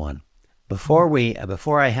loved one.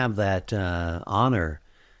 Before I have that honor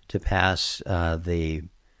to pass the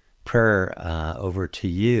prayer over to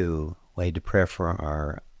you, Wade, to pray for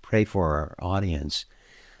our audience.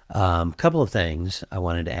 A couple of things I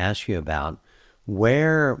wanted to ask you about.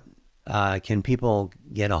 Where can people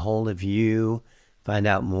get a hold of you, find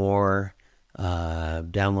out more,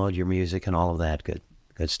 download your music, and all of that good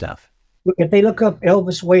stuff? If they look up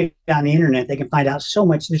Elvis Wade on the internet, they can find out so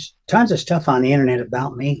much. There's tons of stuff on the internet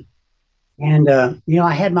about me. And,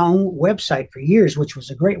 I had my own website for years, which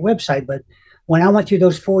was a great website. But when I went through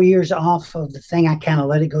those 4 years off of the thing, I kind of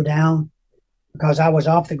let it go down because I was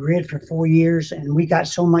off the grid for 4 years and we got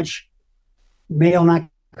so much mail and I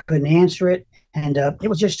couldn't answer it. And it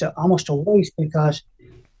was just almost a waste because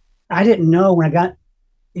I didn't know when I got,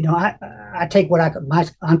 I take my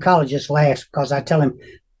oncologist laughs because I tell him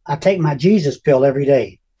I take my Jesus pill every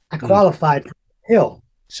day. I qualified for the pill.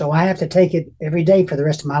 So I have to take it every day for the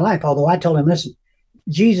rest of my life. Although I told him, listen,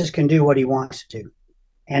 Jesus can do what he wants to do.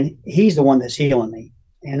 And he's the one that's healing me.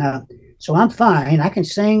 And so I'm fine. I can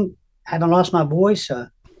sing. I haven't lost my voice.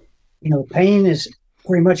 Pain is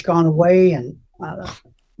pretty much gone away. And the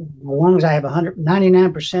lungs, I have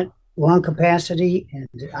 199% lung capacity. And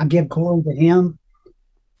I give glory to him.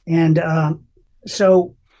 And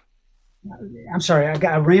so I'm sorry,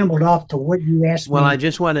 I rambled off to what you asked me. Well, I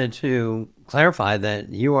just wanted to clarify that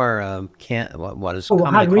you are what is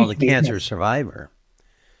commonly called a cancer survivor.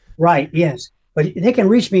 Right, yes. But they can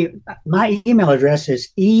reach me. My email address is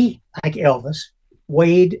like Elvis,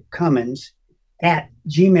 Wade Cummins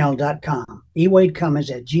 @gmail.com.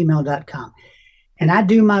 eWadeCummins@gmail.com. And I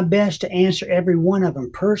do my best to answer every one of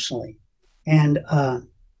them personally. And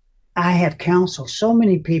I have counseled so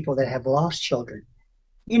many people that have lost children.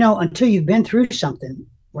 Until you've been through something,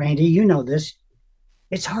 Randy, you know this,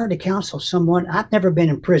 it's hard to counsel someone. I've never been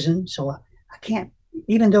in prison, so I can't,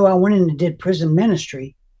 even though I went in and did prison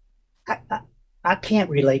ministry, I can't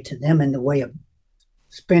relate to them in the way of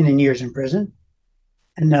spending years in prison.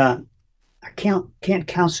 And I can't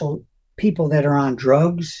counsel people that are on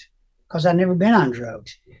drugs because I've never been on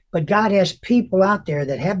drugs. But God has people out there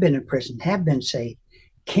that have been in prison, have been saved,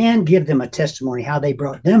 can give them a testimony how they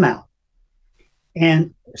brought them out.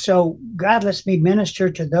 And so God lets me minister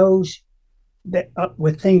to those that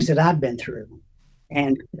with things that I've been through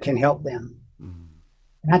and can help them. Mm-hmm.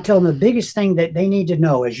 And I tell them the biggest thing that they need to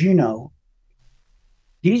know, as you know,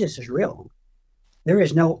 Jesus is real. There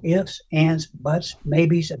is no ifs, ands, buts,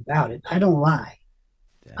 maybes about it. I don't lie.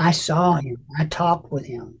 I saw him. I talked with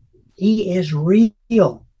him. He is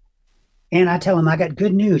real. And I tell him, I got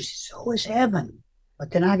good news. So is heaven.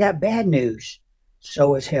 But then I got bad news.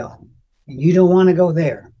 So is hell. And you don't want to go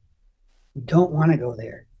there. You don't want to go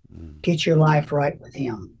there. Get your life right with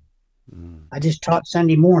him. I just taught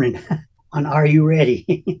Sunday morning on Are You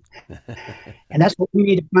Ready? And that's what we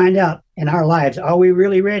need to find out in our lives. Are we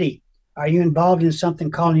really ready? Are you involved in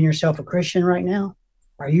something calling yourself a Christian right now?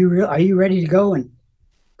 Are you ready to go and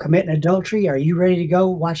commit an adultery? Are you ready to go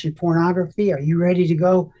watching pornography? Are you ready to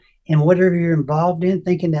go in whatever you're involved in,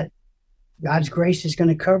 thinking that God's grace is going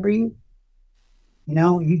to cover you? You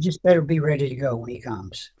know, you just better be ready to go when he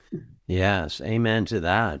comes. Yes, amen to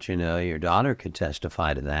that. You know, your daughter could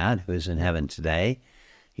testify to that, who's in heaven today.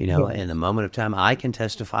 You know, Yes. in the moment of time, I can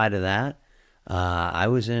testify to that. I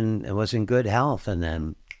was in good health, and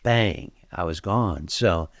then bang, I was gone.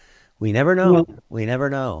 So we never know. Well, We never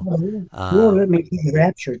know. Lord, Uh, let me see the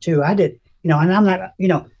rapture too. I did, and I'm not,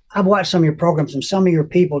 I've watched some of your programs and some of your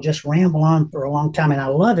people just ramble on for a long time and I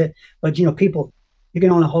love it. But, people, you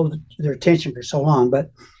can only hold their attention for so long.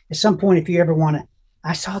 But at some point, if you ever want to,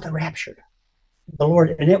 I saw the rapture, the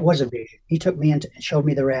Lord, and it was a vision. He took me into and showed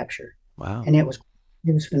me the rapture, wow. and it was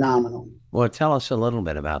phenomenal. Well, tell us a little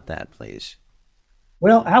bit about that, please.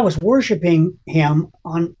 Well, I was worshiping him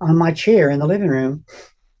on my chair in the living room,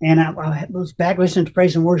 and I was back listening to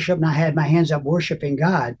praise and worship, and I had my hands up worshiping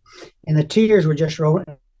God, and the tears were just rolling.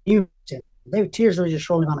 Tears were just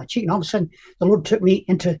rolling on my cheek, and all of a sudden, the Lord took me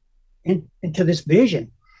into this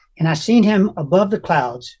vision, and I seen him above the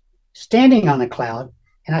clouds, standing on a cloud,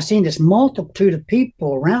 and I seen this multitude of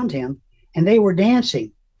people around him, and they were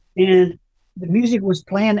dancing, and the music was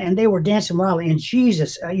playing, and they were dancing wildly. And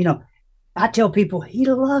Jesus, I tell people he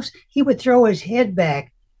would throw his head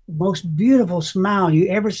back, most beautiful smile you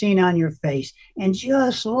ever seen on your face, and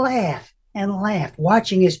just laugh and laugh,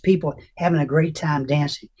 watching his people having a great time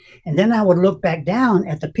dancing. And then I would look back down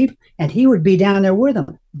at the people, and he would be down there with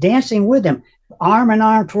them, dancing with them, arm in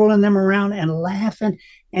arm, twirling them around and laughing.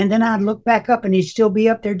 And then I'd look back up, and he'd still be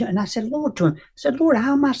up there. And I said, Lord, to him, I said, Lord,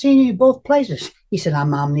 how am I seeing you in both places? He said,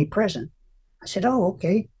 I'm omnipresent. I said, oh,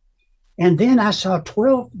 okay. And then I saw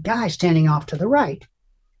 12 guys standing off to the right.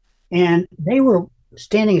 And they were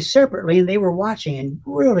standing separately, and they were watching and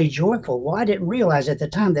really joyful. Well, I didn't realize at the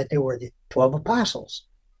time that they were the 12 apostles.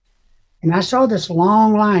 And I saw this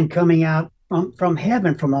long line coming out from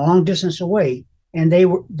heaven from a long distance away. And they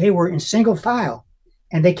were in single file.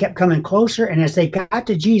 And they kept coming closer. And as they got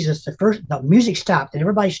to Jesus, the music stopped, and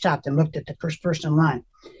everybody stopped and looked at the first person in line.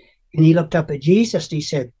 And he looked up at Jesus, and he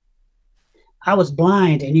said, I was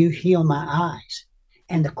blind, and you healed my eyes.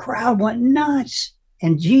 And the crowd went nuts.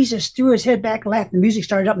 And Jesus threw his head back, laughed. The music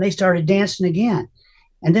started up, and they started dancing again.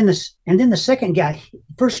 And then the second guy,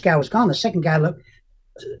 first guy was gone. The second guy looked.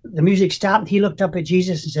 The music stopped. He looked up at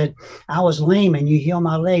Jesus and said, I was lame, and you healed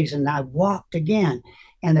my legs, and I walked again.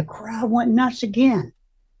 And the crowd went nuts again.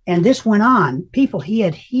 And this went on. People he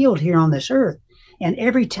had healed here on this earth. And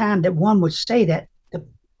every time that one would say that, the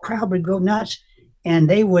crowd would go nuts, and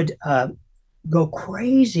they would go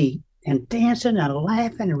crazy and dancing and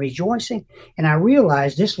laughing and rejoicing. And I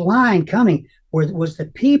realized this line coming was the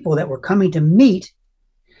people that were coming to meet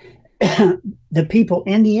the people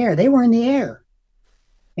in the air. They were in the air.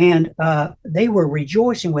 And they were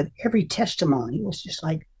rejoicing with every testimony. It was just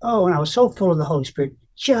like, oh, and I was so full of the Holy Spirit,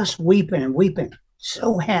 just weeping and weeping,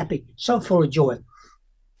 so happy, so full of joy.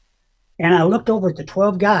 And I looked over at the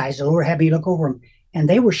 12 guys. The Lord had me look over them, and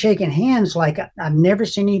they were shaking hands like I've never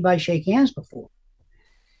seen anybody shake hands before.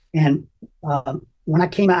 And when I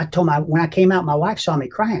came out, when I came out, my wife saw me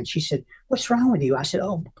crying. She said, what's wrong with you? I said,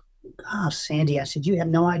 oh, Sandy, I said, you have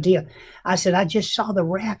no idea. I said, I just saw the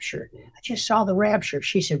rapture. I just saw the rapture.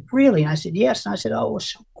 She said, really? And I said, yes. And I said, oh, it was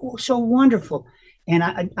so cool, so wonderful. And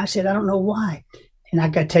I said, I don't know why. And I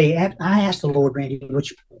got to tell you, I asked the Lord, Randy,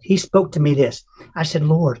 which he spoke to me this. I said,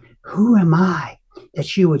 Lord, who am I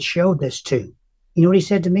that you would show this to? You know what he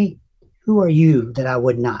said to me? Who are you that I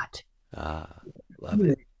would not? Love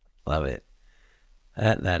it. Love it.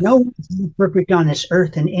 That's, no one's perfect on this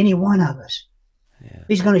earth than any one of us. yeah.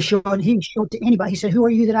 He's going to show it. He showed it to anybody. He said, who are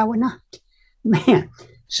you that I would not? Man.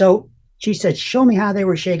 So she said, show me how they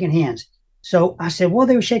were shaking hands. So I said, well,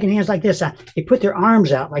 they were shaking hands like this. They put their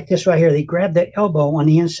arms out like this right here. They grabbed the elbow on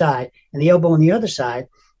the inside and the elbow on the other side.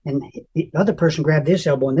 And the other person grabbed this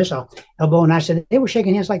elbow and this elbow. And I said, they were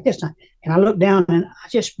shaking hands like this. And I looked down, and I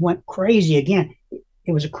just went crazy again.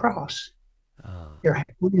 It was a cross. Oh. Their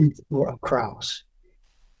hands were a cross.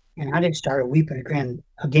 And I just started weeping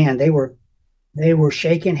again. They were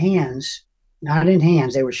shaking hands, not in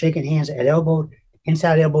hands. They were shaking hands at elbow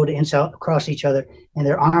inside elbow to inside across each other, and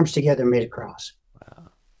their arms together made a cross.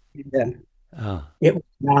 Wow. And, Oh. it was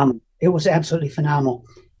phenomenal. It was absolutely phenomenal.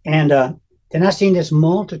 And then I seen this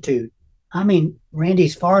multitude. I mean, Randy,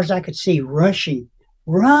 as far as I could see,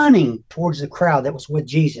 running towards the crowd that was with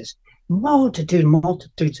Jesus.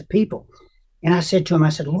 Multitudes of people. And I said to him, I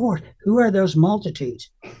said, Lord, who are those multitudes?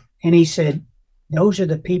 And he said, those are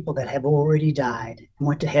the people that have already died and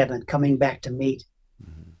went to heaven, coming back to meet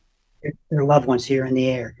their loved ones here in the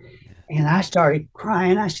air. Yeah. And I started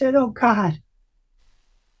crying. I said, oh, God,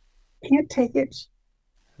 can't take it.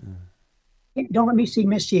 Don't let me see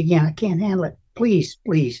Misty again. I can't handle it. Please,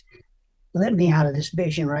 please let me out of this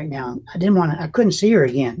vision right now. I couldn't see her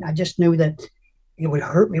again. I just knew that it would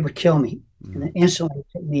hurt me, it would kill me. And it instantly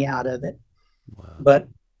took me out of it. Wow. But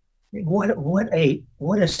what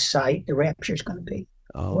a sight the rapture is going to be.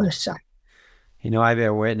 Oh. What a sight. You know, I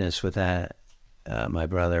bear witness with that, my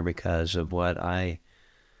brother, because of what I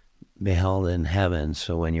beheld in heaven.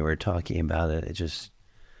 So when you were talking about it, I just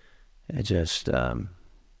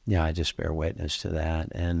bear witness to that.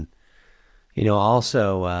 And, you know,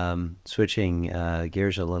 also switching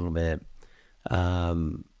gears a little bit,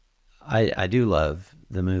 I do love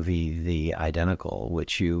the movie The Identical,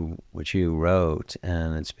 which you wrote,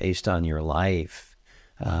 and it's based on your life.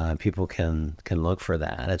 People can look for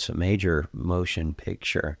that. It's a major motion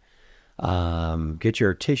picture. Get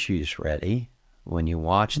your tissues ready when you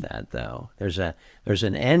watch that, though. There's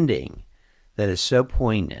an ending that is so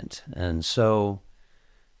poignant and so,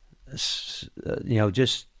 you know,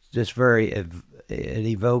 just very, it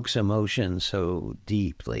evokes emotion so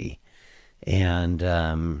deeply. And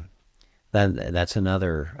that's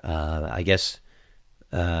another, I guess,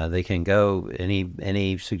 they can go,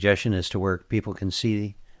 any suggestion as to where people can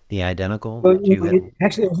see The Identical? Well,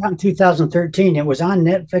 actually, it was out in 2013. It was on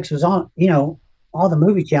Netflix. It was on, you know, all the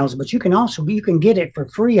movie channels, but you can get it for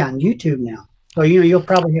free on YouTube now. So, you know, you'll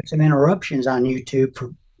probably get some interruptions on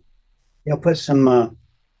YouTube. They'll put some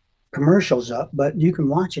commercials up, but you can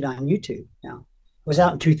watch it on YouTube now. It was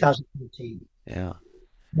out in 2013. Yeah.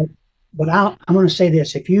 But I'm going to say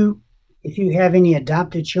this: if you have any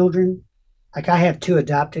adopted children, like I have 2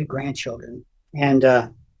 adopted grandchildren, and I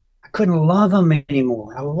couldn't love them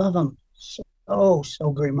anymore. I love them so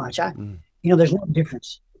very much. You know, there's no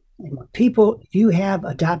difference. And people, if you have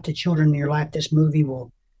adopted children in your life, this movie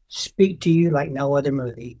will speak to you like no other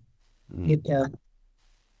movie.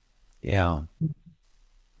 Yeah.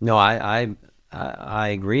 No, I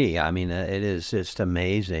agree. I mean, it is just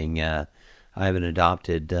amazing. I have an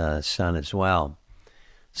adopted son as well.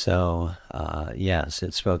 So, yes,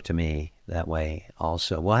 it spoke to me that way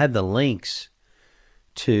also. We'll have the links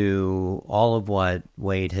to all of what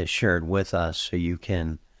Wade has shared with us so you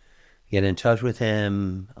can get in touch with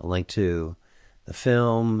him, a link to the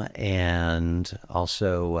film, and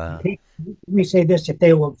also... Let me say this. If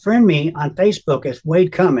they will friend me on Facebook as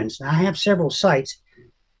Wade Cummins, I have several sites,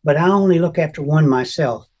 but I only look after one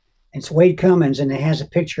myself. It's Wade Cummins, and it has a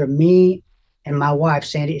picture of me and my wife,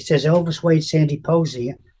 Sandy. It says Elvis Wade Sandy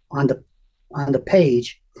Posey on the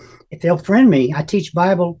page. If they'll friend me, I teach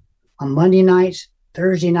Bible on Monday nights,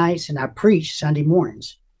 Thursday nights, and I preach Sunday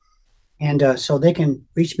mornings. And so they can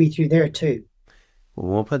reach me through there too.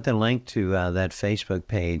 Well, we'll put the link to that Facebook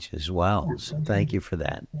page as well. So thank you for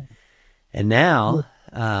that. And now,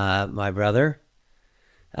 my brother,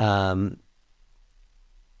 one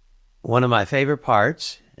of my favorite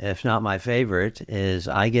parts, if not my favorite, is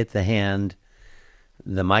I get to hand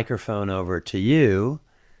the microphone over to you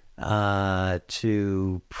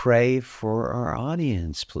to pray for our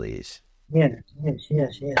audience, please.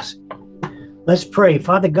 Yes. Let's pray.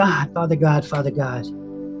 Father God,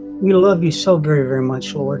 we love you so very, very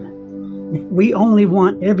much, Lord. We only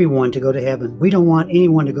want everyone to go to heaven. We don't want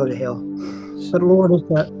anyone to go to hell. But Lord,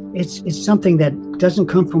 it's something that doesn't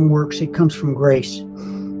come from works. It comes from grace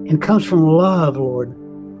and comes from love, Lord.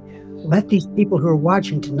 Let these people who are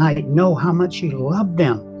watching tonight know how much you love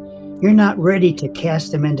them. You're not ready to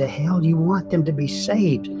cast them into hell. You want them to be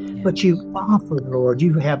saved. But you've offered, Lord,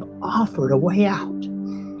 you have offered a way out.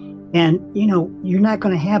 And, you know, you're not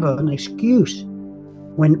going to have an excuse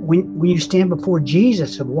when you stand before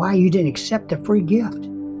Jesus of why you didn't accept a free gift.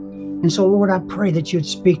 And so, Lord, I pray that you'd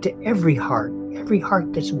speak to every heart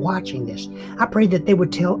that's watching this. I pray that they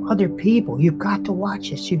would tell other people, you've got to watch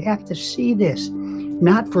this. You have to see this.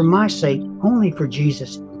 Not for my sake, only for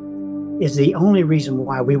Jesus is the only reason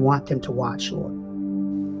why we want them to watch, Lord.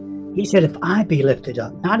 He said, if I be lifted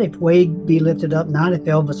up, not if Wade be lifted up, not if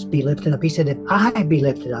Elvis be lifted up. He said, if I be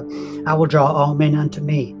lifted up, I will draw all men unto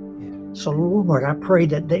me. So, Lord, I pray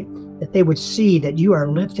that they would see that you are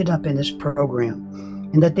lifted up in this program.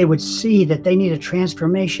 and that they would see that they need a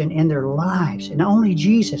transformation in their lives, and only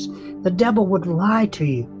Jesus. The devil would lie to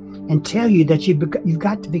you and tell you that you've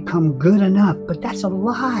got to become good enough, but that's a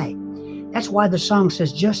lie. That's why the song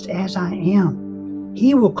says, just as I am.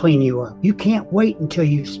 He will clean you up. You can't wait until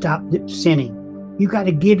you stop sinning. You got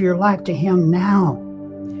to give your life to him now.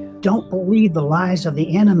 Don't believe the lies of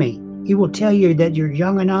the enemy. He will tell you that you're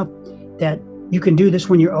young enough, that you can do this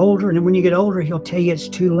when you're older, and then when you get older, he'll tell you it's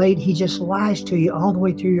too late. He just lies to you all the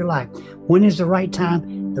way through your life. When is the right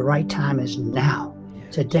time? The right time is now,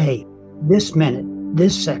 today, this minute,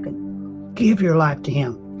 this second. Give your life to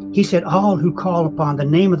him. He said, all who call upon the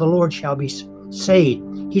name of the Lord shall be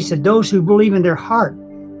saved. He said, those who believe in their heart.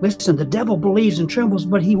 Listen, the devil believes and trembles,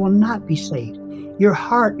 but he will not be saved. Your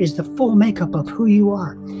heart is the full makeup of who you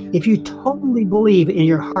are. If you totally believe in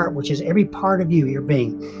your heart, which is every part of you, your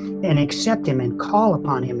being, and accept him and call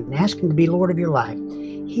upon him and ask him to be Lord of your life,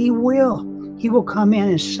 he will. He will come in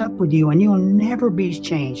and sup with you, and you'll never be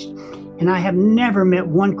changed. And I have never met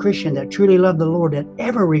one Christian that truly loved the Lord that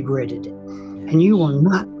ever regretted it. And you will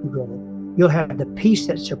not regret it. You'll have the peace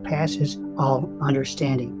that surpasses all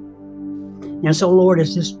understanding. And so, Lord,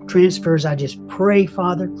 as this transfers, I just pray,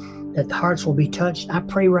 Father, that the hearts will be touched. I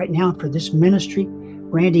pray right now for this ministry.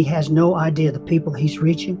 Randy has no idea the people he's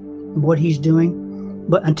reaching and what he's doing.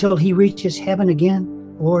 But until he reaches heaven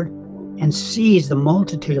again, Lord, and sees the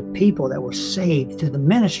multitude of people that were saved through the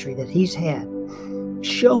ministry that he's had,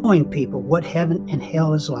 showing people what heaven and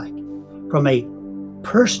hell is like from a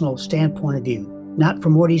personal standpoint of view, not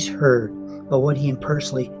from what he's heard, but what he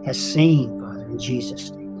personally has seen, Father, in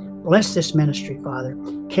Jesus' name. Bless this ministry, Father.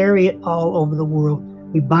 Carry it all over the world.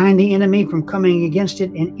 We bind the enemy from coming against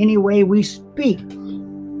it in any way we speak.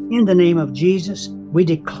 In the name of Jesus, we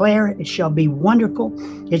declare it. It shall be wonderful.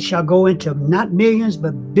 It shall go into not millions,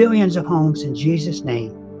 but billions of homes in Jesus'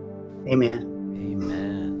 name. Amen.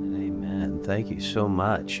 Amen. Amen. Thank you so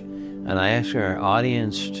much. And I ask our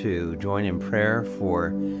audience to join in prayer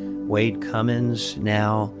for Wade Cummins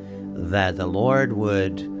now, that the Lord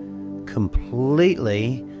would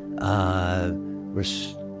completely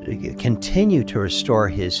continue to restore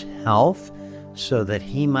his health so that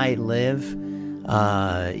he might live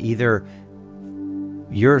either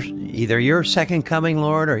your second coming,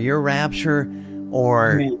 Lord, or your rapture,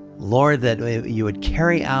 or Amen. Lord, that you would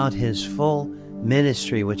carry out his full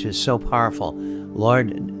ministry, which is so powerful.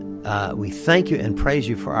 Lord, we thank you and praise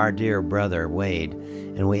you for our dear brother Wade,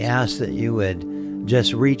 and we ask that you would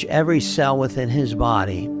just reach every cell within his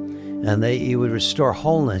body, and that you would restore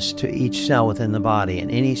wholeness to each cell within the body,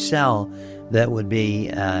 and any cell that would be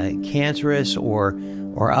cancerous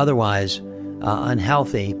or otherwise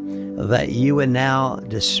unhealthy, that you would now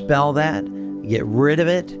dispel that, get rid of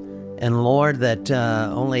it, and Lord, that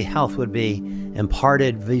only health would be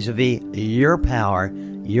imparted vis-a-vis your power,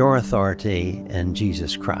 your authority in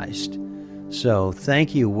Jesus Christ. So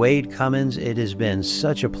thank you, Wade Cummins. It has been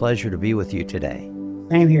such a pleasure to be with you today.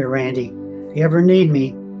 Same here, Randy. If you ever need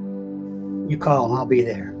me, you call, I'll be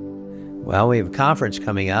there. Well, we have a conference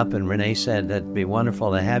coming up, and Renee said that'd be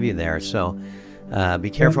wonderful to have you there. So be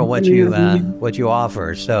careful what you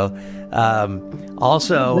offer. So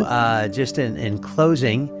also, just in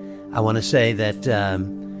closing, I want to say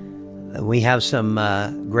that we have some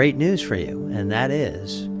great news for you, and that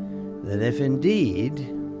is that if indeed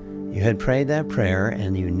you had prayed that prayer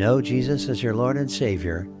and you know Jesus as your Lord and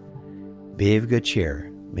Savior, be of good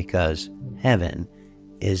cheer, because heaven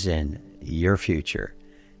is in your future.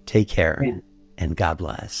 Take care, and God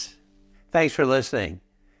bless. Thanks for listening.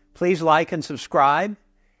 Please like and subscribe.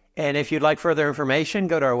 And if you'd like further information,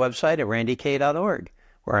 go to our website at randyk.org,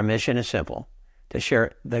 where our mission is simple: to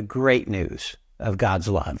share the great news of God's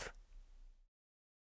love.